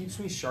it keeps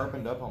me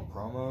sharpened up on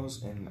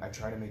promos, and I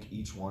try to make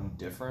each one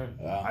different.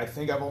 Yeah. I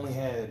think I've only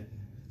had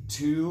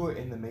 2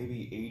 in the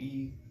maybe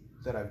 80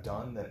 that I've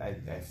done that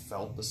I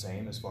felt the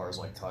same as far as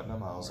like cutting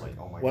them. I was like,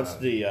 oh my What's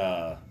god.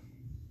 the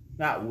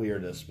not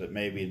weirdest, but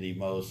maybe the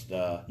most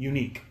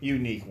unique.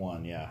 unique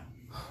one? Yeah.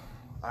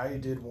 I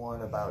did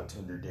one about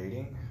Tinder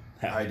dating.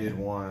 I did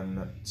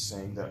one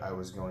saying that I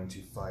was going to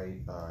fight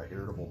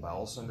irritable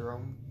bowel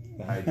syndrome.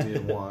 I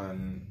did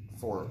one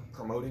for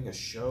promoting a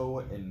show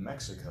in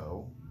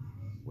Mexico,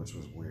 which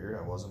was weird.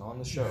 I wasn't on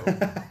the show.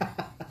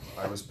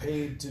 I was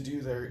paid to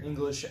do their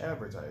English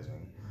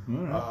advertising.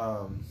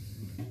 I'm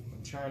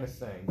trying to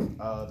think.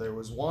 There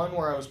was one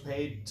where I was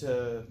paid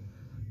to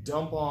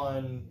dump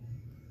on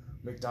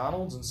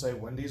McDonald's and say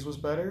Wendy's was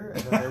better,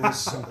 and then there was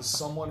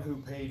someone who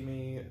paid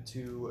me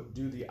to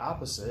do the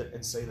opposite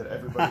and say that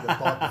everybody that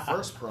bought the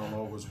first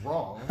promo was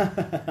wrong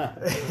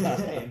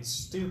and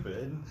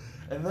stupid.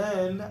 And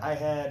then I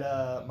had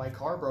my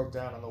car broke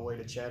down on the way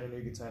to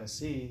Chattanooga,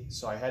 Tennessee,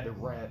 so I had to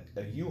rent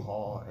a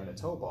U-Haul and a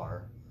tow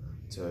bar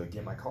to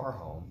get my car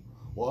home.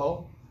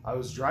 Well, I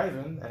was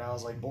driving and I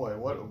was like, boy,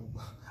 what?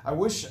 I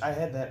wish I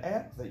had that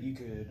app that you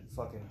could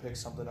fucking pick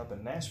something up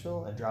in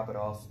Nashville and drop it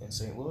off in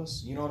St.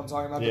 Louis. You know what I'm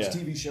talking about? Yeah. Those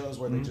TV shows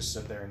where they just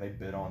sit there and they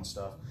bid on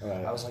stuff.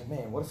 Right. I was like,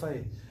 man, what if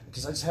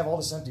because I just have all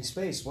this empty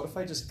space, what if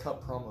I just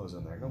cut promos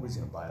in there? Nobody's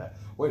going to buy that.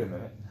 Wait a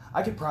minute.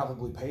 I could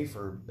probably pay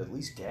for at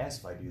least gas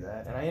if I do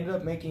that. And I ended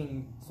up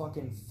making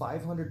fucking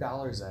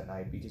 $500 that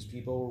night because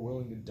people were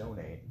willing to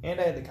donate. And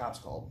I had the cops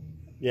called.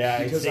 Yeah,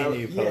 I Because seen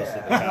you post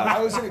it. I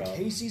was in a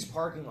Casey's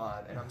parking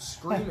lot and I'm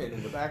screaming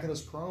in the back of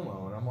this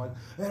promo and I'm like,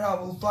 and I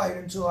will fight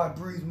until I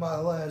breathe my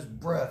last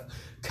breath.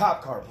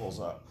 Cop car pulls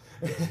up.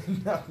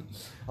 And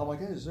I'm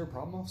like, hey, is there a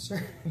problem,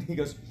 officer? And he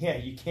goes, yeah,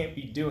 you can't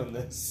be doing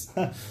this.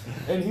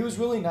 And he was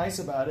really nice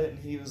about it. And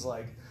he was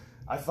like,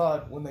 I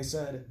thought when they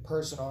said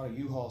person on a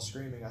U-Haul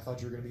screaming, I thought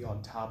you were going to be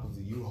on top of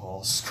the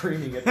U-Haul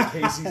screaming at the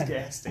Casey's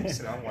gas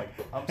station. I'm like,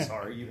 I'm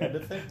sorry you had to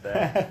think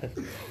that.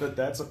 But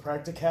that's a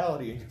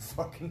practicality in your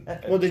fucking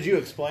head. Well, did you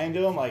explain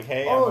to him, like,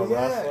 hey, Oh, I'm a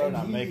yeah, wrestler and and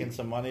I'm making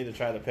some money to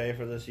try to pay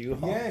for this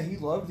U-Haul? Yeah, he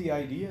loved the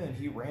idea, and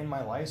he ran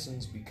my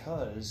license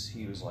because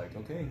he was like,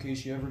 okay, in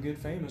case you ever get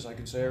famous, I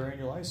can say I ran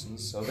your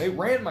license. So they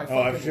ran my fucking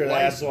Oh, I'm sure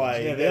license. that's why.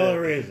 Yeah, the only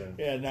reason.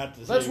 Yeah, not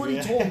to That's say- what he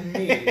yeah. told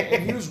me,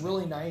 and he was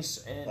really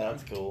nice. And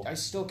That's cool. I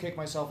still kick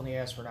myself in the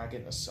ass for not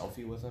getting a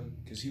selfie with him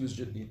because he was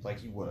just like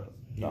he would have.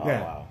 Oh,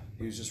 Yeah. wow.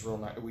 He was just real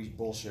nice. We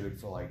bullshitted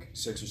for like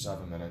 6 or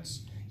 7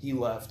 minutes. He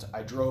left.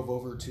 I drove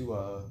over to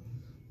a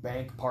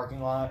bank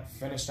parking lot,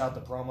 finished out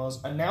the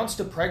promos, announced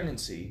a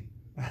pregnancy.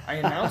 I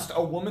announced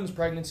a woman's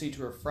pregnancy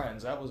to her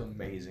friends. That was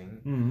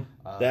amazing.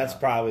 Mm-hmm. That's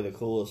probably the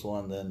coolest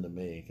one then to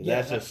me, because Yeah,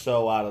 that's just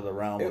so out of the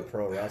realm of it-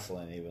 pro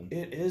wrestling even.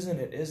 It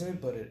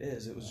isn't, but it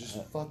is. It was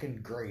just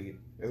fucking great.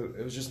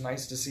 It was just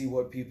nice to see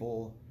what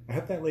people... I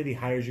hope that lady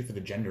hires you for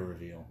the gender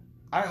reveal.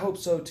 I hope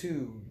so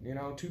too. You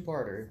know,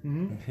 two-parter.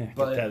 Get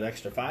But- that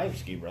extra 5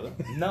 ski, brother.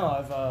 No,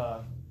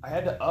 I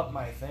had to up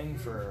my thing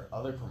for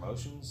other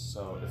promotions.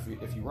 So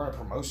if you run a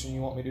promotion,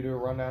 you want me to do a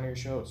rundown of your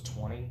show, it's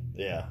 20.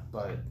 Yeah.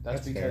 But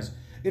that's That's because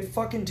it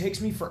fucking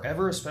takes me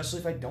forever, especially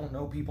if I don't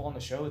know people on the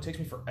show. It takes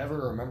me forever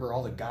to remember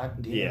all the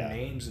goddamn Yeah.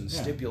 names and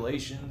Yeah.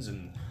 stipulations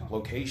and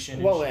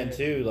location. Well, and and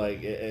shit. too,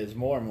 like, as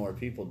more and more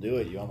people do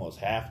it, you almost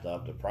have to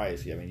up the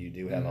price. I mean, you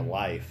do have a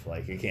life.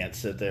 Like, you can't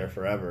sit there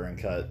forever and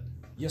cut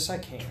Yes, I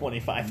can.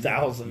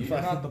 25,000. You're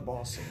not the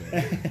boss of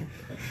me.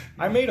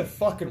 I made a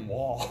fucking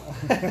wall.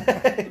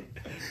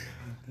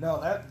 No,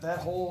 that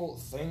whole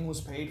thing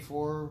was paid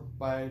for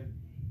by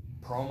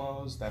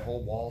promos. That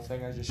whole wall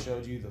thing I just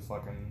showed you, the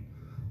fucking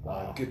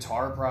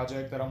guitar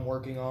project that I'm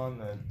working on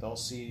that they'll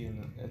see.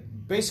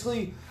 And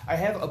basically, I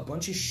have a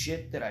bunch of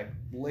shit that I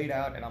laid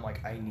out, and I'm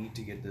like, I need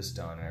to get this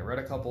done. And I read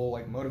a couple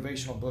like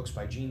motivational books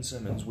by Gene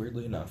Simmons,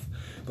 weirdly enough,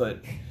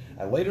 but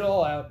I laid it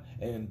all out.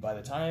 And by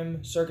the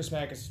time Circus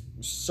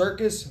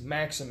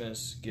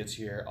Maximus gets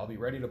here, I'll be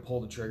ready to pull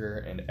the trigger,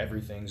 and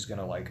everything's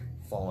gonna like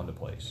fall into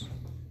place.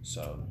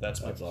 So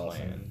that's my plan.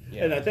 awesome.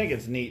 Yeah. And I think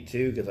it's neat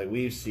too, because like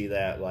we see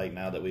that like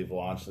now that we've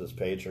launched this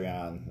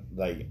Patreon,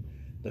 like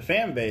the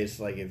fan base,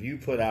 like if you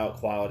put out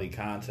quality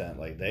content,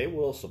 like they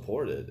will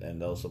support it,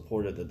 and they'll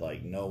support it to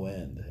like no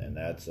end, and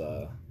that's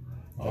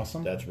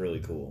Awesome. That's really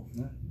cool.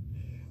 Yeah.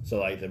 So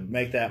like to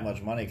make that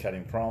much money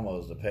cutting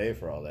promos to pay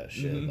for all that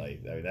shit,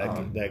 like I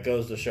mean, that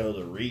goes to show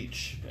the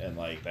reach, and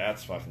like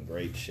that's fucking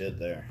great shit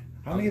there.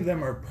 How many of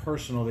them are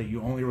personal that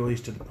you only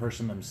release to the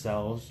person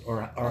themselves,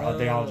 or are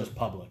they all just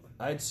public?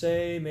 I'd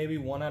say maybe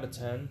 1 out of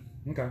 10.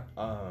 Okay.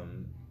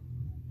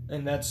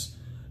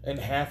 And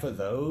half of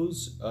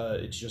those,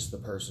 it's just the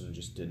person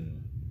just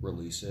didn't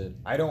release it.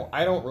 I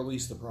don't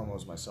release the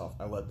promos myself.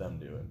 I let them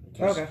do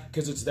it. Okay.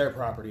 Because it's their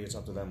property. It's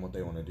up to them what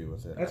they want to do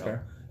with it. That's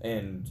fair.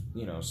 And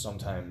you know,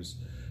 sometimes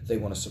they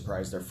want to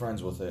surprise their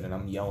friends with it, and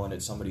I'm yelling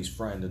at somebody's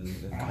friend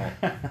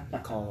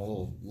and calling a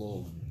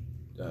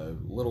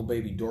little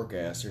baby dork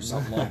ass or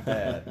something like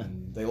that,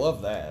 and they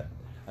love that.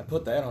 I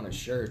put that on a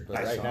shirt, but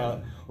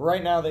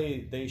right now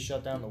they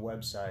shut down the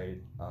website.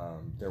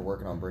 They're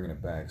working on bringing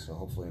it back, so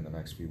hopefully in the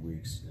next few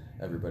weeks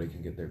everybody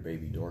can get their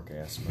baby dork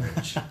ass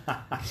merch,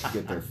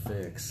 get their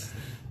fix.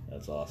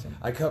 That's awesome.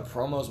 I cut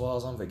promos while I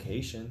was on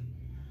vacation.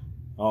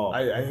 Oh,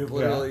 I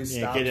literally you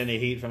stopped. didn't get any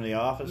heat from the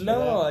office? for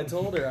No, that? I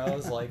told her, I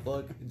was like,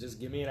 look, just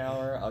give me an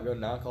hour. I'll go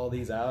knock all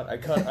these out. I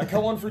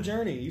cut one for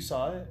Journey. You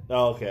saw it.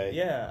 Oh, okay.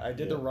 Yeah, I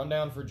did the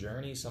rundown for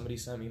Journey. Somebody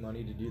sent me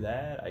money to do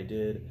that. I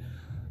did.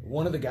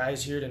 One of the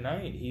guys here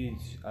tonight, he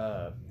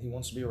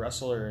wants to be a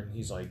wrestler, and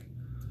he's like,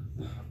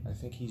 I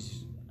think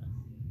he's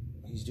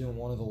doing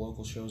one of the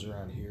local shows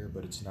around here,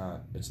 but it's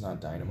not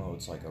Dynamo.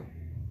 It's like a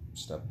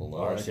step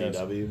below, I guess.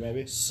 RCW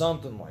maybe.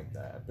 Something like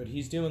that. But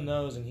he's doing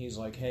those, and he's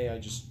like, hey, I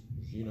just,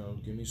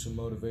 give me some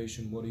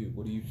motivation. What do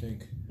you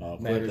think Oh,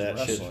 quit matters that in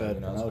wrestling?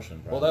 shit-fed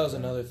promotion. Well, that was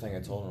another thing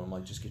I told him. I'm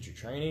like, just get your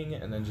training,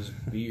 and then just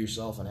be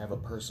yourself and have a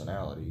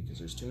personality, because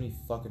there's too many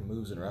fucking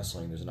moves in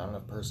wrestling. There's not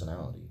enough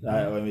personality.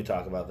 When we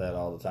talk about that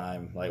all the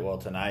time. Like, well,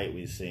 tonight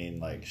we've seen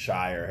like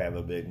Shire have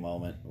a big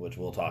moment, which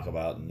we'll talk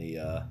about in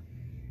the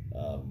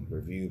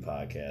review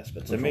podcast.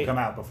 But to Which me, will come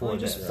out before Well,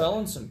 this. just fell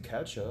in some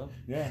ketchup.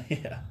 Yeah.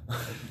 yeah,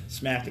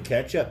 smacked a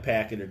ketchup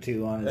packet or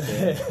two on his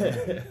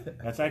head.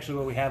 That's actually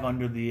what we have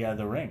under the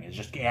ring. It's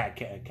just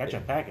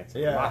ketchup packets.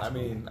 Yeah, Lots I of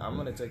mean, I'm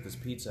gonna take this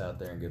pizza out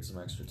there and get some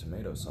extra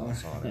tomato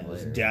sauce on it Just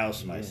later.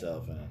 douse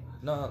myself in it.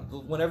 No,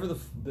 whenever the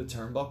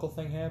turnbuckle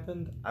thing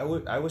happened, I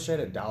wish I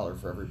had $1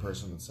 for every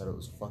person that said it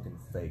was fucking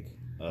fake.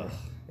 Ugh,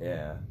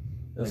 Yeah.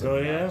 It was Like, oh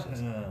yeah, obnoxious.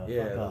 fuck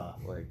Yeah, off.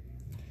 like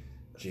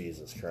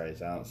Jesus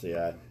Christ! I don't see.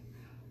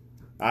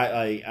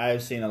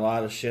 I've seen a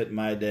lot of shit in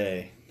my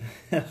day,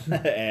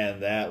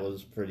 and that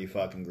was pretty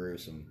fucking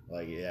gruesome.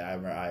 Like, yeah, I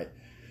remember I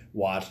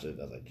watched it.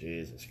 I was like,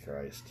 Jesus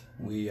Christ.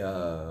 we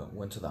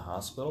went to the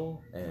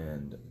hospital,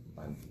 and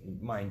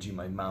mind you,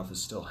 my mouth is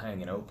still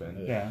hanging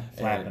open. Yeah,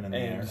 flapping in the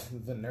air.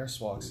 And the nurse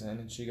walks in,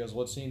 and she goes,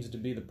 "What seems to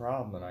be the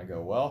problem?" And I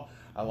go, "Well,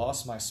 I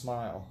lost my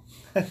smile."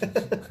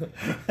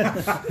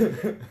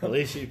 At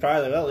least you have.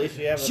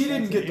 A She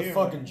didn't sense get of the humor.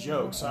 fucking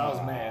joke, so I was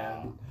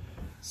mad.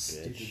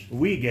 Bitch.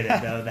 We get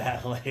it though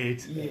that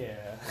late.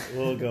 Yeah.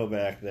 We'll go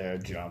back there,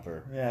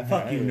 jumper. Yeah,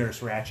 fuck you,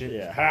 Nurse Ratchet.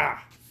 Yeah,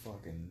 ha.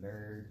 Fucking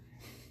nerd.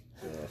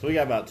 So we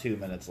got about 2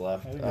 minutes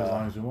left. I think as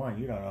long as we want.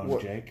 You don't know,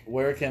 Jake.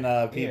 Where can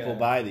people Yeah.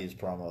 buy these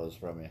promos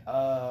from you?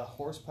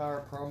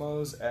 Horsepower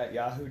promos at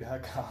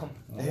yahoo.com,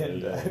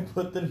 and yeah. I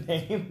put the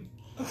name.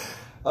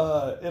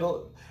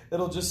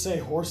 It'll just say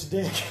horse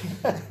dick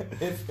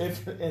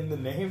if in the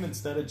name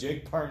instead of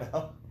Jake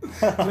Parnell.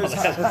 'Cause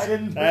I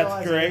didn't that's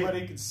realize great.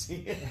 anybody could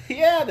see it.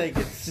 Yeah, they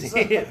can see So-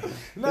 it.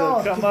 No.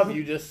 It'll come up.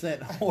 You just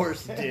sent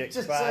horse It dick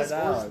just says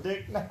horse $5.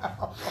 dick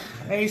now.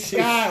 Hey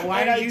Scott,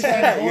 why And did I you tell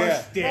send you, horse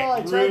yeah. dick? No,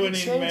 I tried to ruining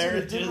change it. It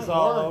marriages didn't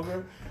all work.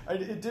 over.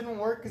 It didn't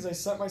work because I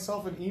sent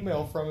myself an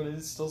email from it and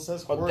it still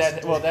says Well, horse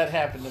dick. that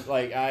happened.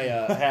 Like I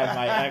had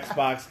my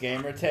Xbox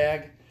gamer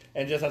tag,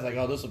 and just I was like,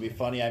 "Oh, this will be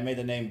funny." I made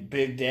the name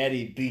Big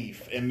Daddy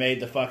Beef and made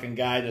the fucking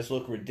guy just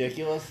look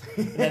ridiculous.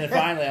 And then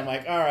finally, I'm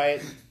like, "All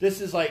right,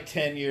 this is like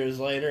 10 years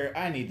later.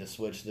 I need to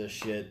switch this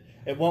shit."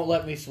 It won't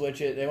let me switch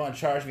it. They want to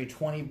charge me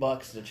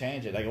 $20 to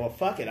change it. I go, well,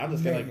 fuck it. I'm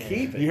just gonna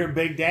keep it. You're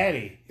Big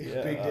Daddy.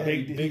 Yeah, Big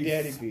Daddy Big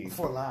Daddy Beef.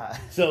 for life.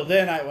 So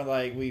then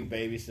when we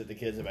babysit the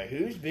kids, I'm like,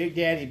 who's Big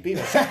Daddy Beef?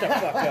 Shut the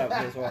fuck up,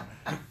 this one.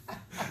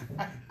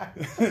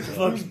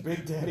 Who's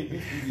Big Daddy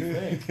Beef, do you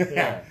think?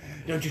 Yeah.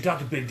 Don't you talk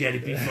to Big Daddy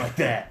Beef like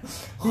that.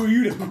 Who are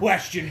you to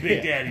question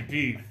Big Daddy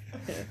Beef?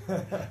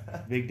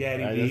 Big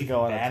Daddy I just Beef,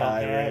 go on a battle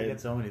tag, tirade. get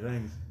so many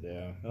things.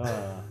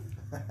 Yeah.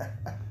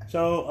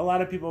 So a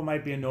lot of people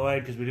might be annoyed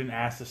because we didn't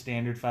ask the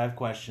standard 5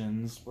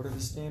 questions. What are the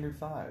standard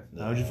 5?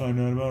 How'd you find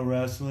out about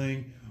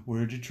wrestling?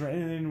 Where'd you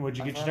train? Where'd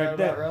you get I your found out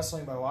start? about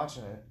wrestling by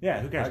watching it. Yeah,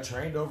 who I cares?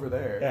 trained over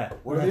there. Yeah.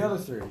 What are the other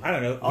 3? I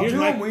don't know. I'll do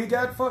them. We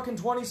got fucking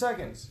 20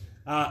 seconds.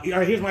 All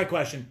right, here's my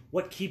question.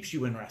 What keeps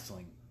you in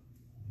wrestling?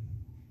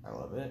 I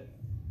love it.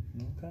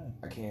 Okay.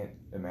 I can't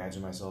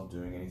imagine myself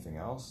doing anything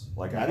else.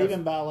 Like Not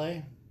even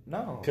ballet.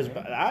 No. Because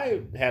man.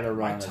 I had a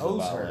run My as a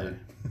toes ballet. hurt.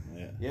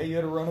 Yeah. Yeah, you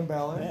had a run in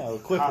ballet. Yeah, a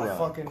quick Hot run,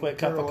 fucking quick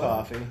cup of pirouette.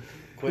 coffee.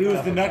 Quick He was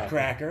cup the of coffee.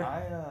 Nutcracker.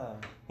 I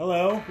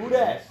Hello. Who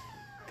that?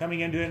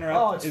 Coming in to Oh,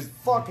 interrupt. it's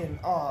fucking.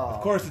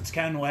 Of course, it's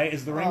Kenway.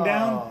 Is the ring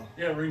down?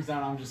 Yeah, ring's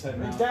down. I'm just heading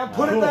Rings out. down.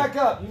 Put Cool. it back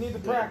up. You need to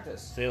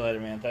practice. See you later,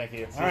 man. Thank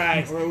you. All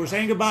right, we're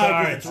saying goodbye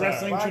Sorry, because it's sorry.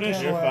 wrestling Bye,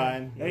 tradition. You're Kenway.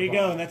 fine. There you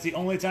go, and that's the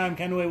only time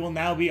Kenway will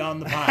now be on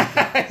the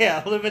podcast.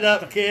 Yeah, live it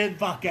up, kid.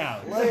 Fuck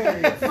out.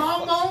 Larry,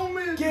 My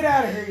moment. get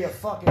out of here, you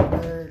fucking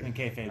nerd. In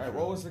kayfabe. All right,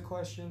 what was the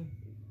question?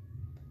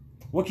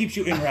 What keeps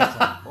you in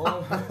wrestling?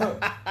 Well,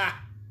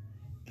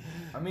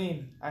 I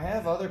mean, I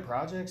have other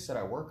projects that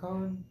I work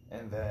on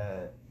and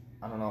that,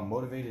 I don't know, I'm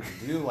motivated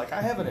to do. Like,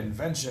 I have an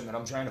invention that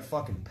I'm trying to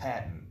fucking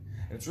patent.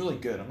 And it's really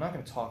good. I'm not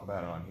going to talk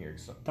about it on here.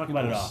 Talk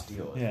about it will off.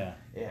 Steal it. Yeah.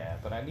 Yeah,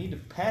 but I need to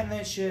patent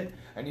that shit.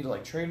 I need to,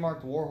 like,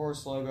 trademark the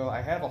Warhorse logo.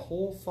 I have a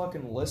whole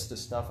fucking list of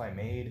stuff I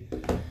made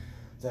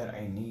that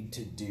I need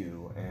to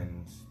do.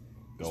 And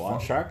Go on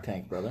Shark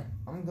Tank, brother.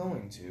 I'm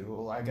going to.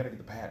 Well, I got to get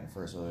the patent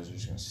first, otherwise they're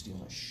just going to steal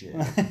my shit.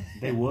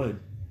 They would.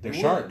 They're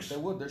They sharks. Would.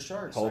 They would. They're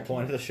sharks. Whole I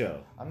point of can't- the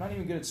show. I'm not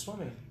even good at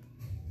swimming.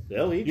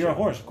 They'll eat you. You're a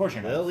horse. Of course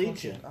you're not. They'll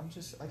eat you. I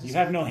just You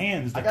have no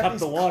hands to I got cup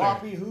these the water.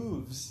 floppy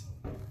hooves.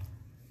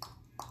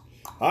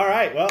 All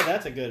right. Well,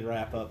 that's a good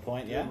wrap-up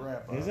point. Yeah. Good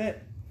wrap up. Is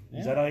it? Yeah.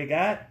 Is that all you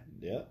got?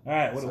 Yeah. All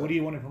right. What do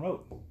you want to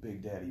promote?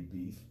 Big Daddy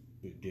Beef.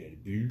 Big Daddy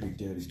Beef. Big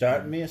Daddy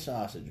Starting Beef. me a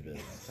sausage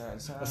business.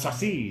 A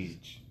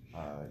sausage.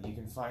 You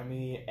can find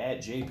me at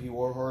JP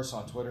Warhorse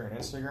on Twitter and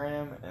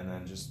Instagram, and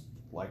then just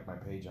like my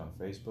page on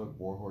Facebook,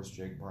 Warhorse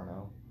Jake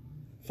Parnell.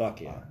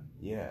 Fuck yeah.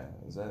 Yeah,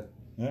 is that?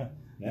 Yeah.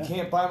 Yeah. You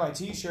can't buy my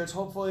T-shirts.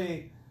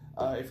 Hopefully,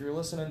 if you're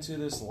listening to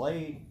this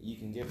late, you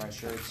can get my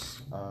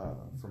shirts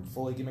from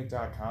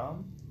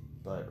fullygimmick.com.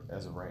 But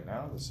as of right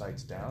now, the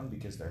site's down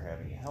because they're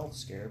having a health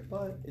scare.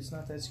 But it's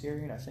not that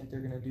scary, and I think they're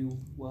gonna do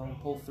well and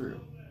pull through.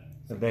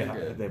 Have They're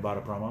good. they bought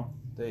a promo?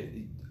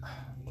 They,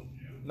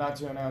 not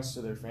to announce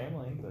to their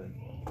family, but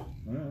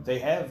Yeah. they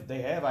have.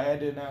 I had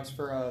to announce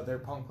for their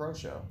Punk Pro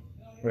show.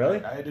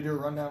 Really? I had to do a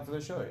rundown for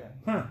the show. Yeah,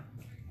 Huh.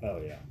 Oh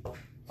yeah.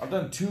 I've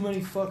done too many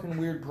fucking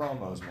weird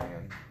promos,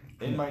 man.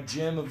 In my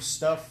gym of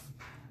stuff,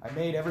 I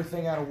made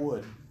everything out of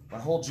wood. My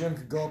whole gym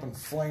could go up in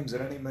flames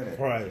at any minute.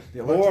 Right.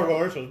 The War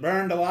horse was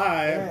burned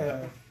alive.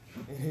 Yeah.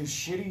 In his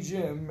shitty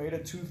gym, made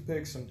of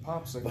toothpicks and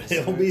popsicle But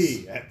he'll sticks.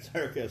 be at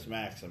Circus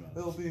Maximus.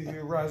 He'll be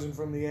here rising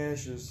from the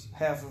ashes,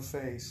 half a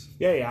face.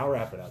 Yeah, I'll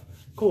wrap it up.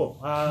 Cool.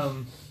 All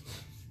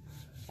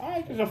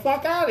right, get the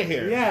fuck out of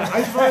here. Yeah,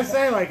 I just want to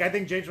say, like, I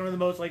think Jake's one of the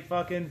most, like,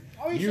 fucking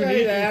We unique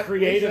say that. and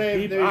creative we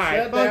say, people. We All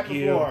right, said that fuck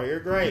you. before. You're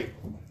great.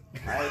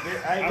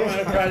 I want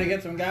to try to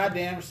get some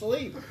goddamn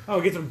sleep.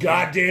 Oh, get some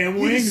goddamn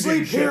You can wings. sleep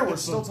and shit. here, we're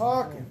still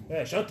talking.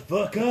 Yeah, shut the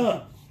fuck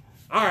up.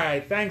 All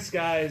right, thanks,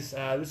 guys.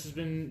 This has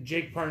been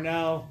Jake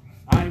Parnell.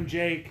 I'm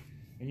Jake,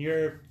 and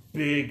you're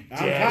Big I'm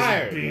Daddy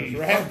tired. Beef.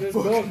 Let's wrap this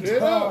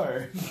bullshit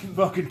up.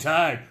 Fucking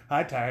tired.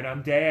 I'm tired.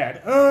 I'm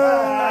Dad.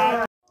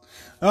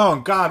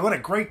 Oh God, what a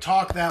great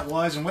talk that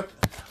was, and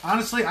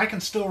honestly, I can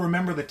still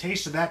remember the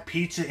taste of that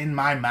pizza in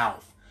my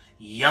mouth.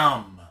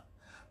 Yum.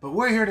 But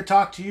we're here to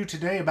talk to you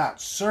today about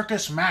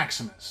Circus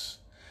Maximus,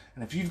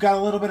 and if you've got a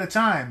little bit of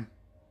time,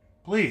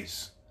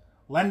 please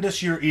lend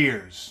us your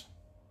ears.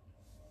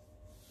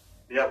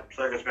 Yep,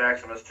 Circus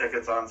Maximus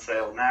tickets on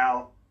sale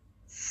now.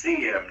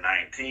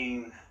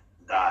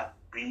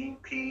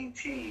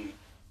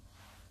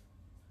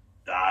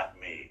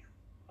 cm19.bpt.me.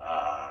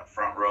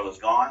 Front row is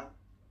gone.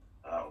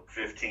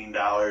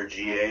 $15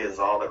 GA is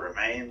all that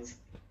remains.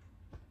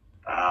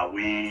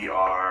 We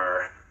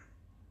are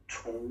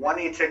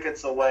 20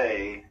 tickets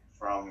away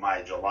from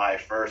my July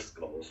 1st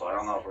goal, so I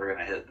don't know if we're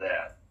going to hit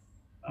that.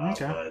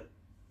 Okay. But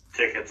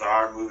tickets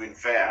are moving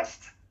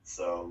fast,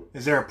 so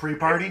Is there a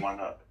pre-party? pick one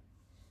up.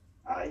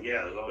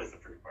 Yeah, there's always a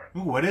pre-party.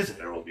 Ooh, what is it?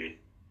 There'll be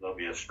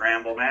a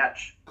scramble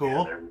match. Cool.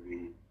 And there will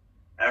be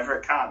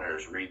Everett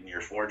Connors reading your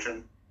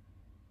fortune.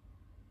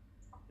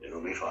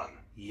 It'll be fun.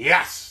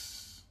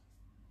 Yes.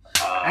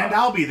 And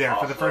I'll be there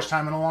for the also- first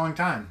time in a long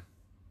time.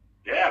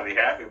 Yeah, I'll be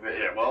happy. But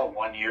yeah, well,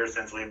 1 year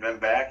since we've been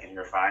back, and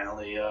you're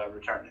finally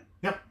returning.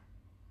 Yep.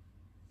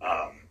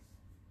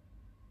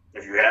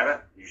 If you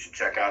haven't, you should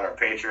check out our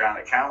Patreon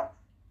account,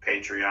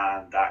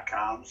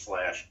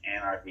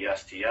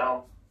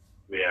 patreon.com/anarchystl.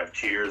 We have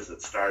tiers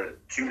that start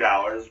at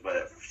 $2, but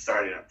if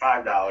starting at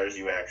 $5,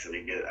 you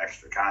actually get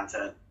extra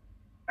content.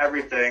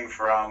 Everything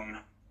from,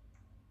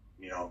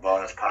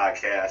 bonus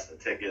podcasts, the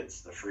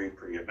tickets, the free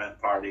pre-event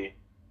party,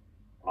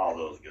 all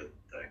those good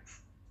things.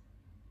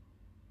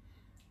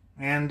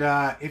 And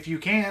if you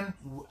can,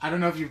 I don't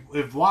know if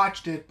you've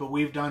watched it, but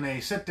we've done a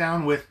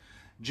sit-down with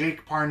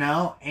Jake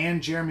Parnell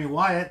and Jeremy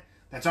Wyatt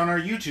that's on our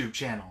YouTube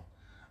channel.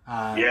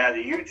 Yeah,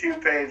 the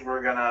YouTube page,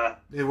 we're gonna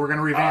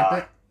revamp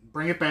it,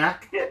 bring it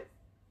back.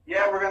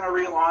 Yeah, we're gonna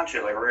relaunch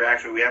it. Like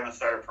we haven't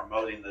started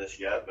promoting this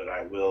yet, but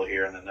I will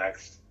here in the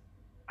next,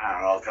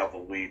 a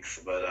couple weeks.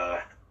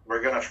 But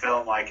we're gonna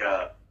film like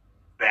a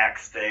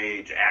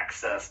backstage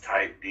access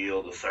type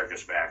deal to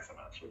Circus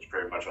Maximus, which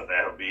pretty much what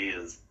that'll be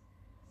is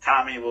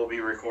Tommy will be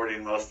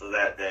recording most of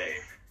that day,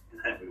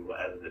 and then we will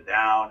edit it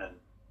down, and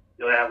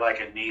you'll have like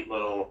a neat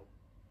little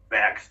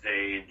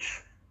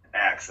backstage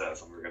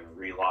access, and we're going to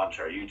relaunch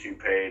our YouTube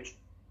page.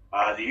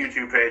 The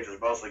YouTube page is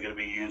mostly going to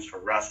be used for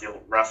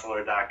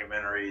wrestler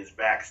documentaries,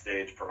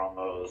 backstage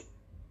promos,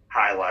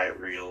 highlight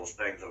reels,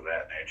 things of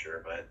that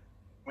nature, but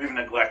we've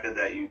neglected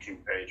that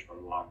YouTube page for a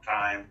long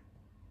time.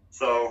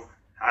 So,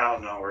 I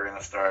don't know, we're going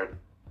to start.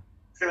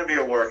 It's going to be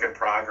a work in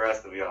progress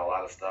because we got a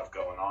lot of stuff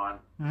going on,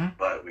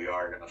 but we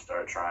are going to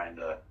start trying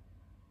to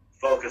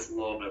focus a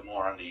little bit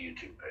more on the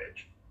YouTube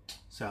page.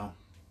 So,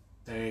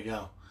 there you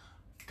go.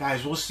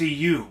 Guys, we'll see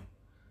you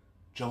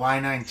July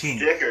 19th.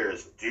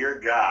 Stickers, dear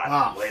God,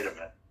 Oh. Wait a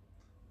minute.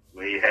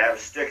 We have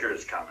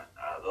stickers coming.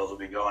 Those will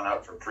be going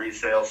up for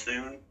pre-sale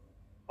soon.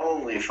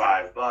 Only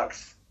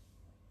 $5.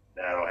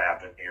 That'll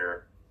happen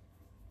here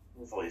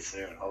hopefully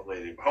soon.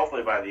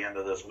 Hopefully by the end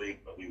of this week,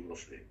 but we will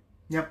see.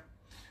 Yep.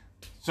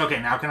 So okay,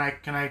 now can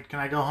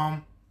I go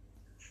home?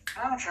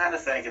 I'm trying to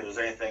think if there's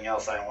anything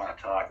else I want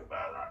to talk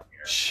about on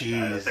here.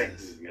 I think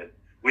Jesus.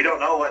 we don't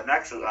know what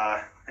next is.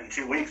 In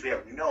 2 weeks, we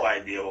have no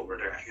idea what we're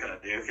going to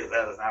do because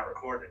that is not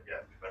recorded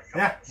yet.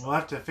 Yeah, we'll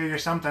have to figure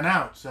something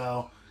out.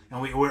 So,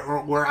 and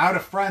we're out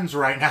of friends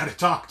right now to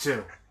talk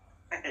to.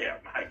 Yeah,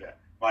 my God.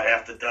 Might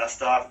have to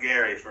dust off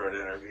Gary for an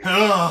interview.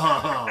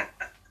 Oh,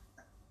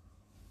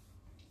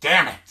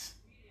 damn it!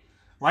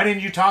 Why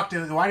didn't you talk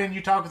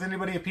with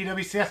anybody at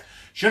PWCS?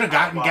 Should have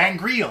gotten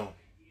Gangrel.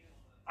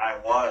 I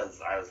was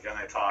going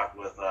to talk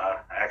with,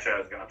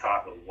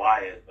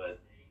 Wyatt, but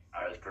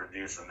I was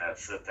producing that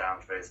sit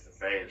down face to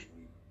face,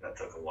 and that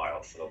took a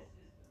while. So,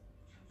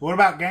 What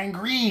about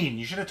Gangrene?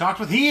 You should have talked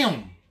with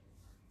him.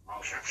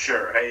 oh,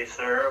 sure. Hey,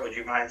 sir, would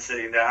you mind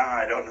sitting down?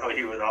 I don't know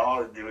you at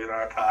all, and doing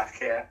our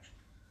podcast.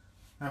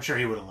 I'm sure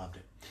he would have loved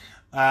it.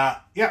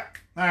 Yeah.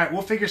 All right,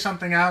 we'll figure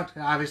something out,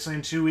 obviously,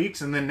 in 2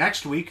 weeks. And then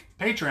next week,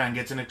 Patreon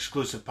gets an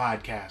exclusive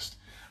podcast.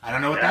 I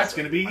don't know what that's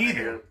going to be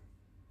either. If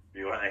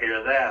you want to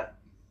hear that,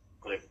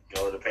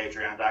 go to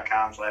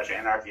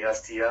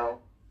patreon.com/anarchystl,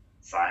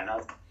 sign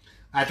up.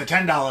 At the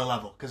 $10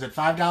 level, because at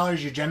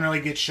 $5, you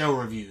generally get show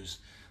reviews.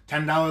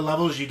 $10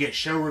 levels, you get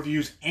show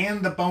reviews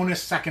and the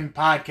bonus second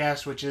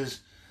podcast, which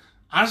is,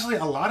 honestly,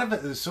 a lot of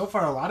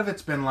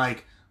it's been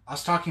like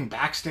us talking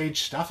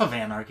backstage stuff of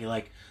Anarchy,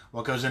 like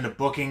what goes into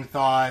booking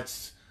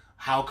thoughts,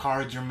 how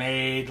cards are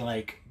made,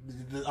 like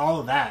all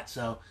of that.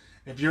 So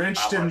if you're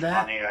interested How in much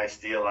that, money I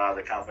steal out of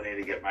the company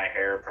to get my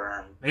hair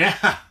permed.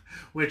 yeah,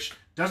 which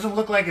doesn't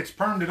look like it's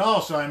permed at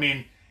all. So I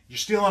mean, you're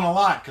stealing a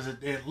lot because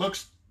it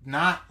looks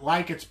not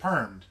like it's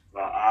permed.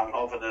 Well, I'm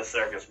hoping this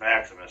Circus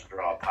Maximus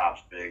draw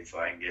pops big so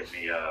I can get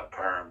me a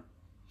perm.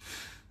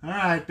 All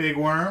right, big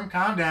worm,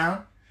 calm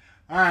down.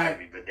 All right,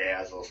 Maybe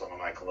bedazzle some of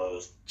my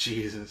clothes.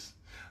 Jesus.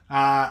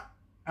 All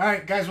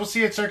right, guys, we'll see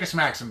you at Circus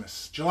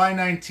Maximus, July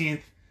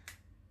 19th,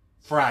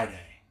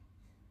 Friday.